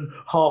not even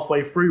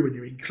halfway through when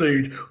you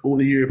include all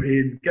the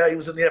European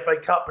games and the FA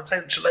Cup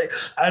potentially,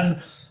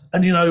 and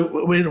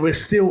we're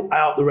still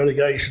out the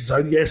relegation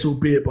zone, yes,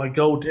 albeit by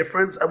goal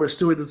difference, and we're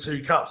still in the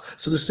 2 cups.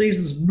 So the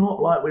season's not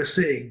like we're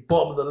sitting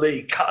bottom of the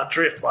league, cut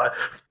adrift by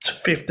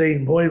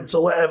 15 points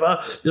or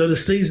whatever. The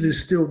season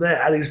is still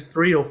there, and it's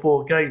 3 or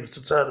 4 games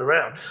to turn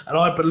around. And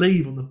I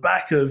believe on the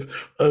back of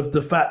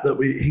the fact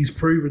that he's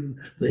proven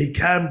that he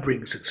can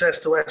bring success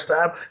to West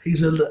Ham,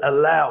 he's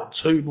allowed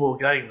 2 more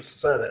games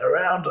to turn it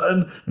around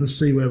and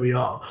see where we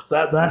are.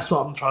 That's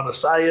what I'm trying to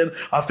say. And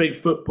I think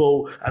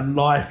football and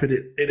life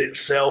in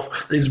itself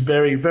is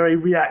very, very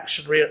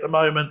reactionary at the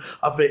moment.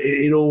 I think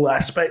in all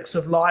aspects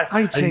of life.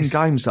 18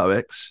 games though,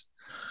 X.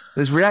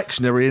 There's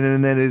reactionary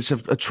and then there's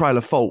a trail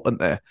of fault, isn't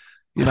there?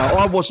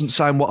 I wasn't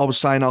saying what I was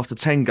saying after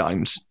 10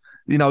 games.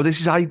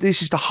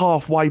 This is the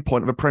halfway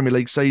point of a Premier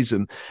League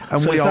season,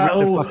 and we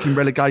are in the fucking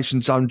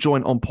relegation zone,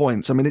 joint on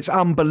points. I mean, it's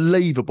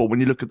unbelievable when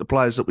you look at the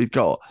players that we've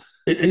got.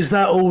 Is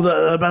that all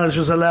that the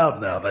manager's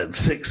allowed now then?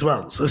 6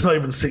 months? It's not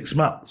even 6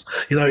 months.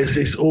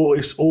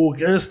 It's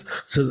August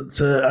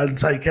and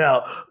take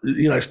out,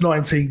 it's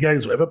 19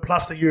 games, whatever,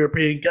 plus the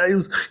European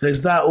games.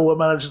 Is that all the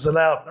manager's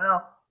allowed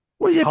now?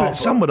 Well, yeah, but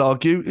some would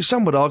argue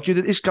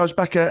that this goes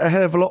back a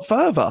hell of a lot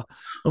further.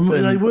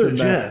 They would.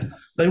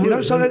 They would.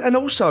 And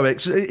also,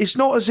 it's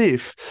not as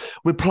if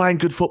we're playing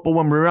good football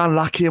when we're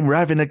unlucky and we're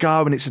having a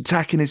go and it's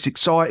attacking, it's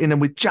exciting,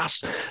 and we're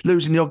just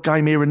losing the odd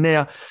game here and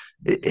there.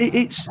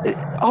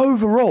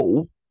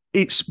 Overall,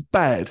 it's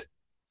bad.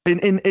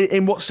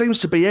 In what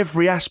seems to be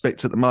every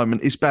aspect at the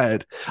moment is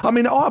bad. I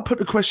mean, I put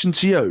the question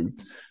to you.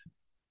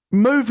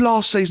 Move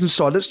last season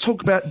aside. Let's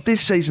talk about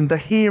this season, the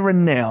here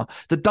and now,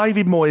 the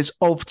David Moyes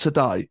of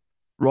today,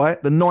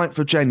 right? The 9th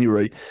of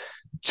January.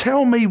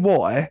 Tell me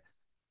why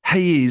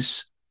he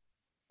is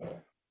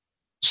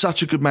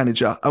such a good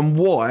manager and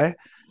why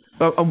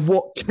and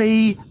what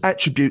key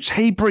attributes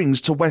he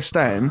brings to West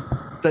Ham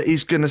that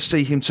is going to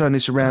see him turn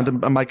this around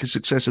and make a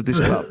success of this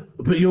club.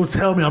 But you'll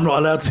tell me I'm not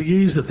allowed to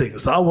use the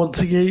things that I want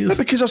to use. No,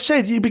 because I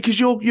said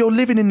because you're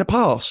living in the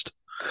past.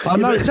 I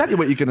know exactly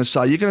what you're going to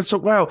say. You're going to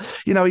talk, well,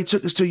 he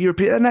took us to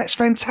European, and that's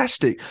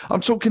fantastic.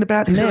 I'm talking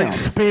about He's now. an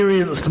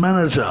experienced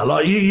manager.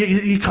 Like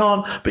you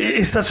can't. But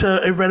it's such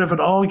an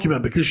irrelevant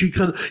argument because you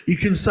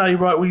can say,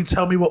 right, will you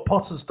tell me what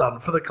Potter's done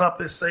for the club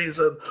this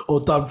season or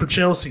done for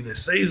Chelsea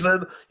this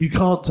season? You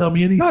can't tell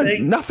me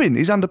anything. No, nothing.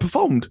 He's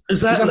underperformed.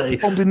 Exactly.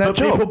 He's underperformed in that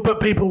job. But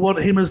people want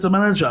him as the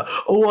manager.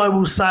 All I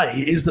will say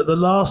is that the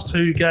last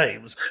 2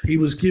 games he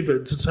was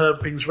given to turn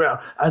things around,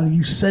 and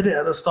you said it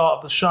at the start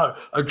of the show,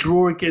 a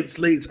draw against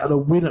Leeds and a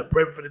win at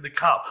Brentford in the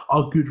Cup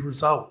are good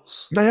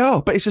results. They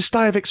are, but it's a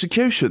stay of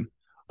execution.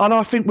 And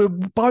I think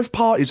both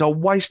parties are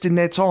wasting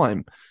their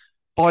time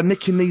by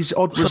nicking these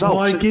odd results. So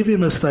why give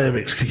him a stay of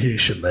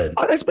execution then?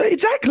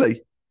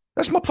 Exactly.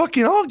 That's my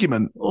fucking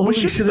argument. Well,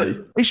 he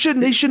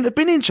shouldn't have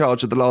been in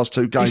charge of the last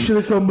 2 games. He should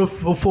have gone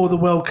before the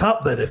World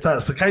Cup then, if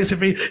that's the case.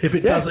 If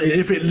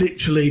it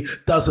literally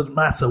doesn't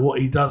matter what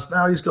he does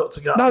now, he's got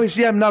to go.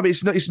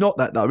 It's not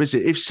that though, is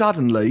it? If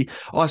suddenly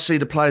I see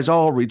the players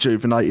are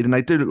rejuvenated and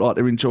they do look like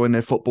they're enjoying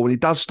their football, and he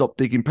does stop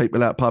digging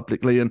people out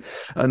publicly, and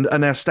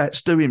our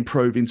stats do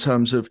improve in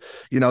terms of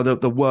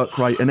the work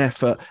rate and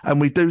effort, and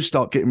we do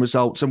start getting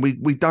results, and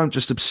we don't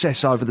just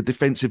obsess over the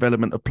defensive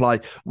element of play.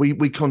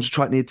 We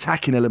concentrate on the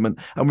attacking element.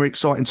 And we're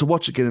exciting to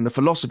watch again, and the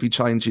philosophy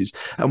changes,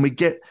 and we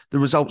get the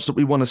results that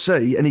we want to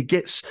see, and he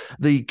gets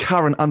the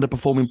current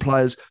underperforming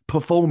players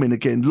performing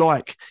again,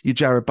 like your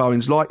Jared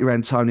Bowens, like your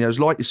Antonios,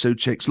 like your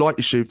Součeks, like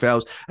your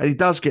Šūfels, and he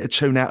does get a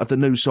tune out of the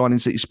new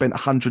signings that he spent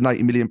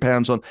 £180 million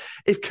on.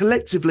 If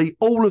collectively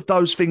all of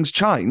those things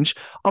change,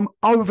 I'm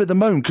over the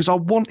moon because I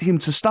want him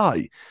to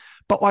stay.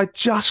 But I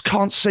just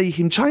can't see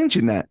him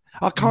changing that.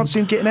 I can't see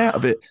him getting out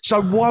of it.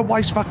 So why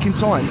waste fucking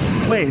time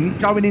when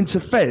going into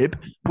Feb,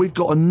 we've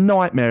got a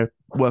nightmare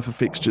worth of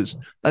fixtures.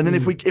 And then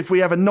if we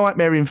have a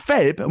nightmare in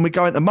Feb and we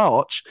go into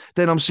March,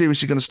 then I'm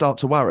seriously going to start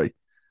to worry.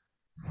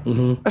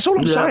 Mm-hmm. That's all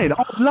I'm saying.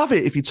 I'd love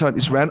it if you turned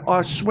this around.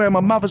 I swear, my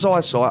mother's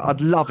eyesight,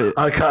 I'd love it.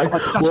 Okay, I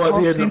just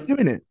can't see him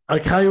doing it.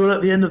 Okay, well,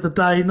 at the end of the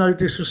day, no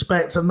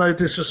disrespect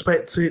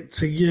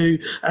to you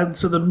and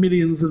to the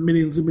millions and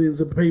millions and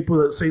millions of people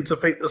that seem to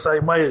think the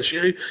same way as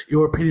you.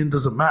 Your opinion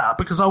doesn't matter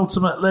because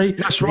ultimately,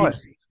 that's right.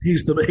 He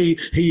is going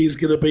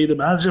to be the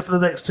manager for the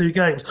next 2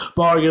 games,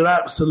 barring an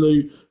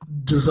absolute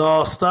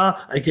disaster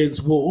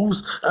against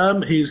Wolves.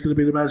 He's going to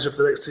be the manager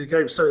for the next 2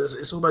 games, so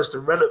it's almost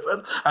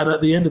irrelevant. And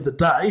at the end of the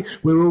day,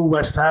 we're all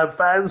West Ham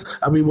fans,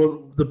 and we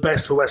want the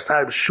best for West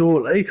Ham,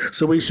 surely.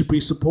 So we should be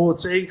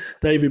supporting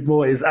David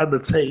Moyes and the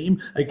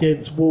team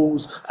against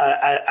Wolves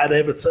and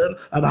Everton,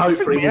 and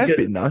hopefully we have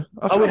been though.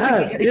 We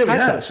have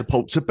that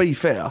support. To be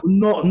fair,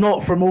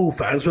 not from all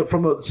fans, but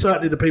from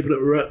certainly the people that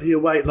were at the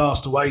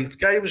last away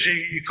games.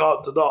 You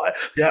can't deny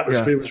the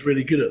atmosphere was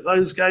really good at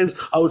those games.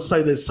 I would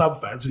say there's some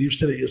fans, and you've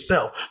said it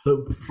yourself,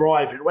 that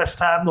thrive in West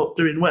Ham, not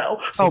doing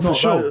well. So for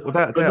sure.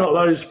 Not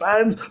those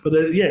fans, but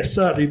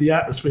certainly the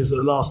atmospheres of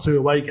the last 2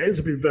 away games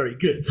have been very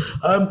good.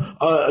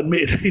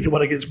 Admittedly, the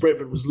one against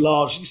Brentford was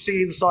largely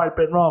seen inside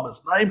Ben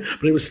Rama's name,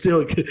 but it was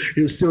still a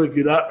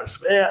good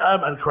atmosphere,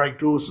 and Craig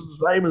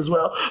Dawson's name as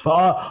well.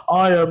 But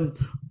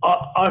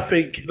I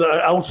think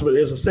that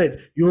ultimately, as I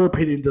said, your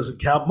opinion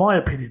doesn't count. My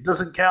opinion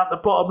doesn't count. The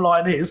bottom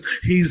line is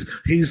he's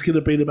going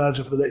to be the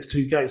manager for the next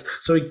 2 games.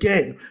 So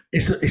again,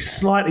 it's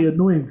slightly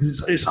annoying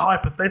because it's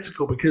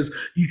hypothetical, because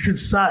you could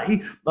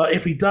say that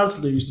if he does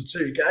lose the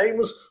 2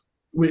 games,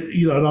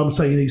 and I'm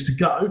saying he needs to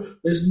go,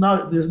 there's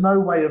no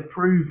way of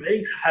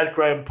proving, had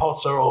Graham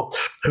Potter or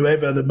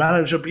whoever, the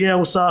manager,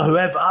 Bielsa,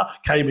 whoever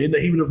came in,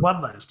 that he would have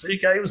won those 2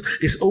 games.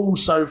 It's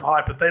also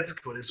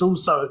hypothetical. It's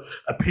also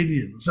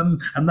opinions. And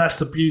that's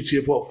the beauty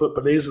of what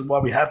football is, and why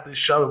we have this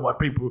show, and why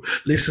people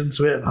listen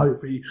to it and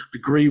hopefully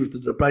agree with the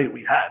debate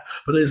we had.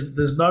 But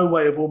there's no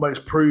way of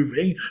almost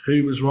proving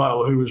who was right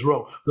or who was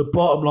wrong. The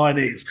bottom line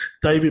is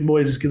David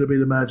Moyes is going to be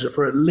the manager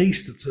for at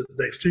least the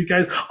next 2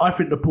 games. I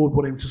think the board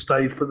want him to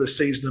stay for the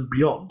season and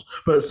beyond.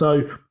 But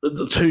so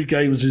the 2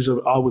 games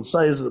I would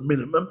say is a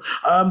minimum.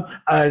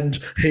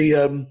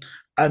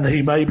 And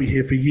he may be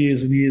here for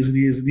years and years and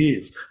years and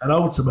years. And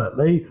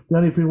ultimately, the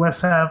only thing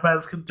West Ham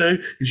fans can do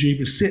is you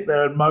either sit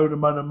there and moan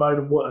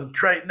and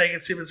create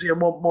negativity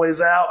and want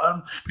Moyes out,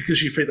 and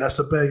because you think that's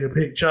a bigger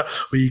picture,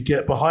 or you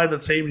get behind the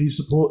team and you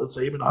support the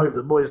team and hope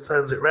that Moyes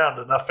turns it around.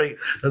 And I think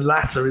the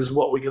latter is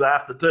what we're going to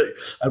have to do.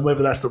 And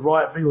whether that's the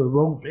right thing or the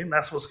wrong thing,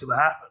 that's what's going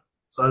to happen.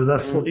 So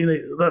that's what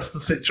that's the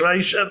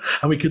situation,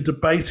 and we can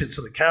debate it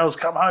till the cows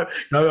come home.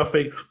 I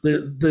think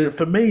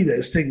for me,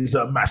 there's things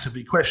that are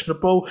massively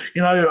questionable.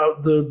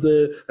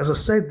 As I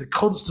said, the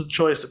constant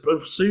choice of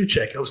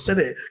Souček. I've said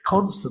it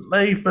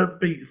constantly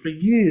for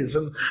years,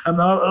 and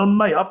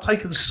mate, I've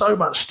taken so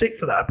much stick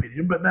for that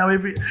opinion, but now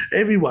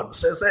everyone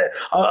says it.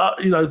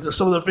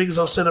 Some of the things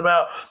I've said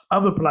about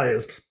other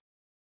players.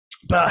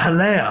 But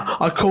Haller,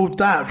 I called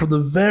that from the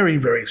very,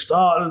 very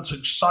start and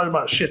took so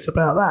mumuch shit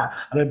about that.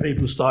 And then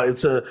people started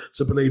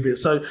to believe it.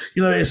 So,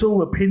 it's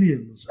all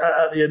opinions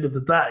at the end of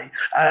the day.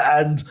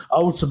 And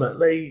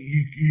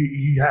ultimately,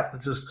 you have to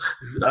just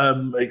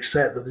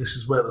accept that this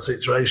is where the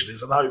situation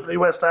is. And hopefully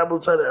West Ham will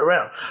turn it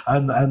around.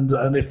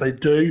 And if they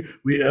do,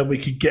 we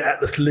can get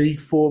at this league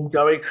form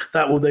going.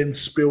 That will then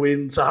spill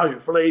into,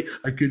 hopefully,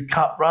 a good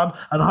cup run.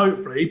 And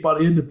hopefully, by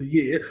the end of the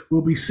year,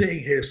 we'll be sitting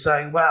here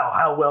saying, wow,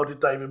 how well did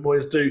David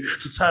Moyes do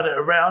to turn it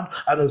around?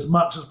 And as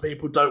much as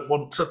people don't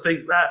want to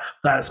think that,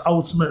 that's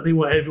ultimately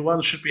what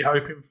everyone should be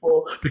hoping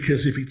for,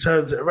 because if he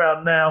turns it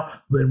around now,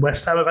 then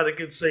West Ham have had a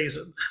good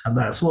season, and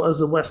that's what,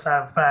 as a West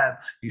Ham fan,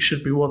 you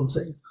should be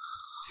wanting.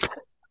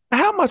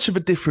 How much of a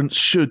difference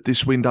should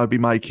this window be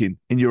making,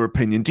 in your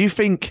opinion? Do you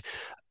think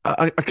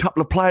a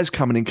couple of players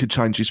coming in could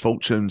change his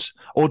fortunes,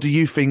 or do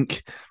you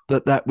think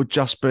that would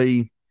just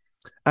be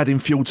adding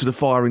fuel to the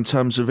fire in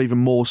terms of even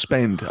more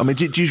spend? I mean,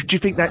 do you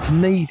think that's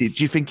needed?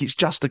 Do you think it's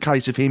just a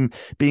case of him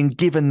being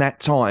given that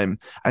time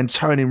and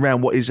turning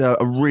around what is a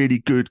really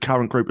good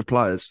current group of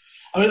players?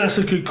 I mean, that's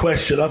a good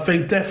question. I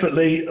think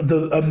definitely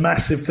a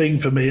massive thing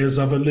for me, as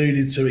I've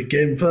alluded to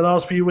again for the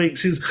last few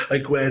weeks, is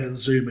Aguerd and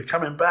Zouma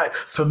coming back.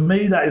 For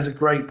me, that is a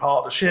great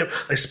partnership.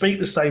 They speak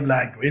the same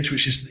language,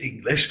 which is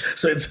English.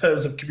 So in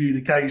terms of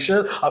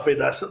communication, I think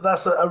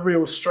that's a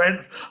real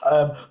strength.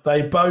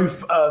 They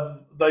both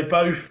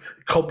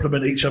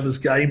complement each other's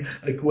game.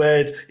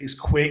 Aguerd is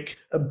quick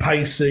and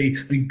pacey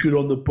and good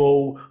on the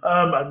ball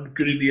and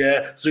good in the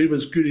air.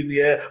 Zuma's good in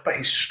the air, but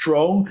he's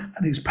strong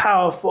and he's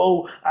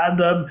powerful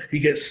and he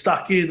gets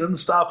stuck in and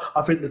stuff.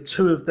 I think the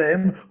two of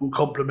them will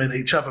complement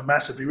each other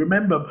massively.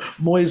 Remember,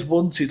 Moyes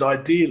wanted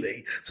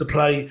ideally to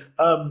play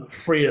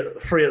three at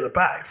the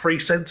back, 3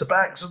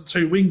 centre-backs and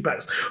 2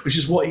 wing-backs, which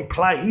is what he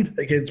played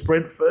against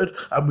Brentford,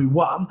 and we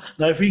won.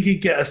 Now, if he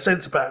could get a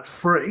centre-back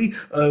free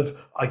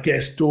of, I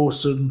guess,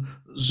 Dawson,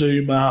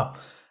 Zouma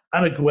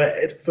and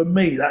Aguerd, for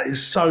me, that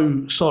is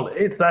so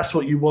solid. That's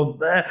what you want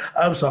there.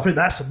 So I think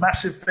that's a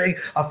massive thing.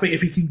 I think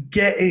if he can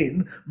get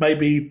in,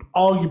 maybe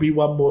arguably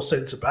one more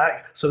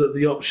centre-back so that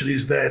the option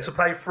is there to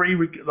play free,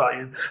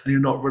 and you're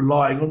not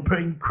relying on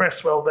putting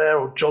Cresswell there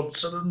or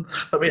Johnson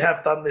that we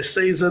have done this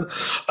season.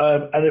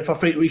 And if I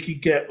think we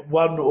could get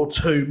 1 or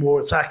 2 more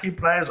attacking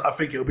players, I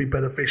think it'll be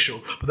beneficial.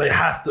 But they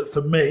have to,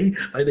 for me,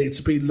 they need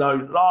to be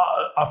loan.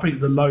 I think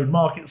the loan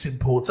market's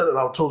important, and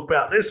I'll talk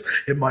about this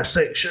in my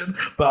section,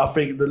 but I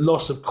think the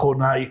loss of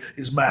Cornet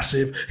is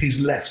massive. He's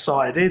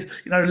left-sided,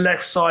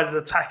 left-sided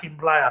attacking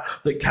player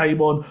that came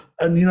on,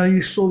 and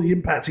you saw the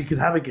impact he could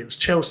have against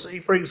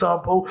Chelsea, for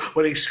example,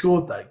 when he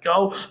scored that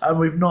goal, and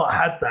we've not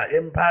had that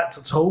impact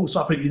at all.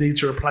 So I think you need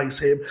to replace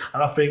him,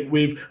 and I think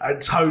with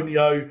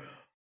Antonio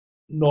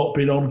not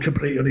being on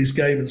completely on his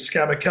game, and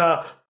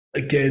Scamacca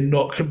again,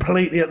 not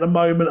completely at the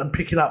moment, and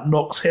picking up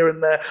knocks here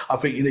and there, I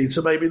think you need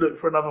to maybe look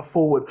for another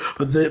forward.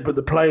 But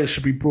the players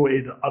should be brought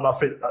in, and I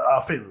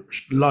think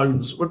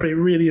loans would be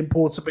really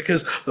important,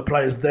 because the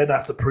players then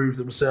have to prove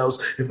themselves.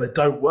 If they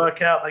don't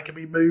work out, they can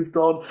be moved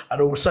on,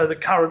 and also the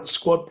current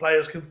squad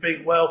players can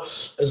think, well,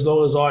 as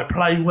long as I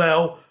play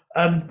well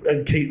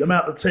and keep them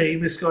out of the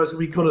team, this guy's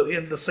going to be good at the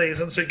end of the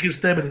season, so it gives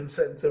them an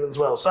incentive as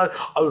well. So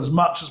as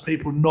much as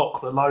people knock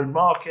the loan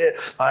market,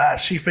 I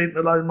actually think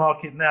the loan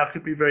market now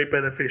could be very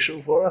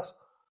beneficial for us.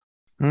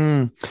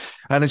 And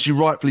as you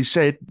rightfully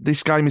said,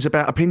 this game is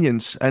about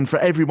opinions. And for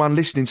everyone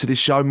listening to this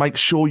show, make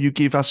sure you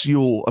give us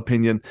your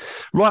opinion.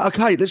 Right,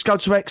 okay, let's go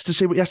to X to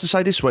see what he has to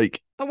say this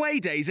week. Away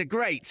days are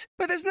great,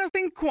 but there's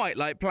nothing quite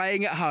like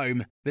playing at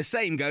home. The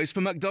same goes for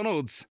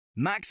McDonald's.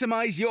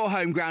 Maximise your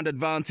home ground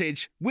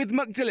advantage with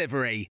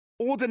McDelivery.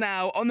 Order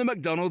now on the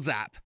McDonald's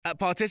app. At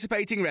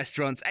participating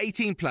restaurants,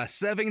 18 plus,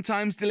 serving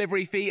times,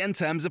 delivery fee and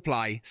terms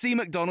apply. See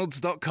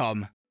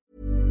mcdonalds.com.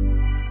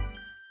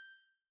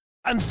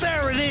 And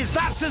there it is,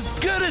 that's as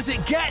good as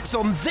it gets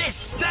on this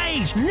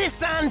stage.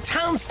 Nissan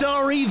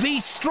Townstar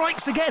EV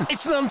strikes again.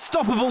 It's an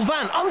unstoppable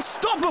van,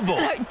 unstoppable.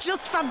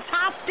 Just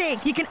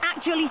fantastic. You can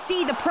actually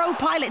see the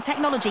ProPilot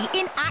technology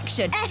in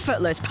action.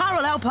 Effortless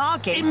parallel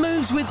parking. It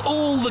moves with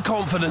all the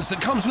confidence that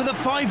comes with a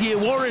 5-year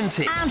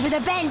warranty. And with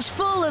a bench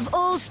full of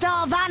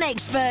all-star van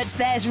experts,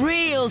 there's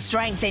real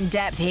strength in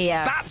depth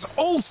here. That's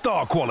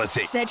all-star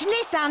quality. Search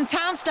Nissan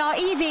Townstar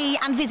EV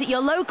and visit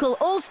your local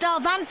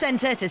all-star van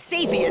centre to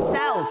see for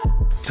yourself.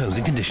 Terms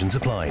and conditions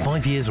apply.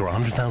 5 years or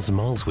 100,000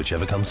 miles,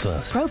 whichever comes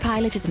first.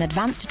 ProPilot is an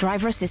advanced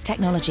driver assist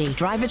technology.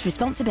 Driver's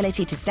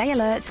responsibility to stay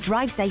alert,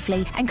 drive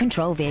safely and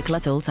control vehicle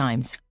at all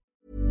times.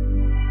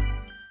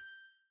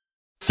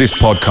 This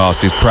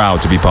podcast is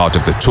proud to be part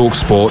of the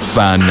TalkSport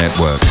Fan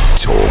Network.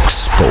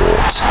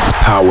 TalkSport.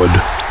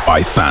 Powered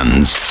by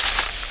fans.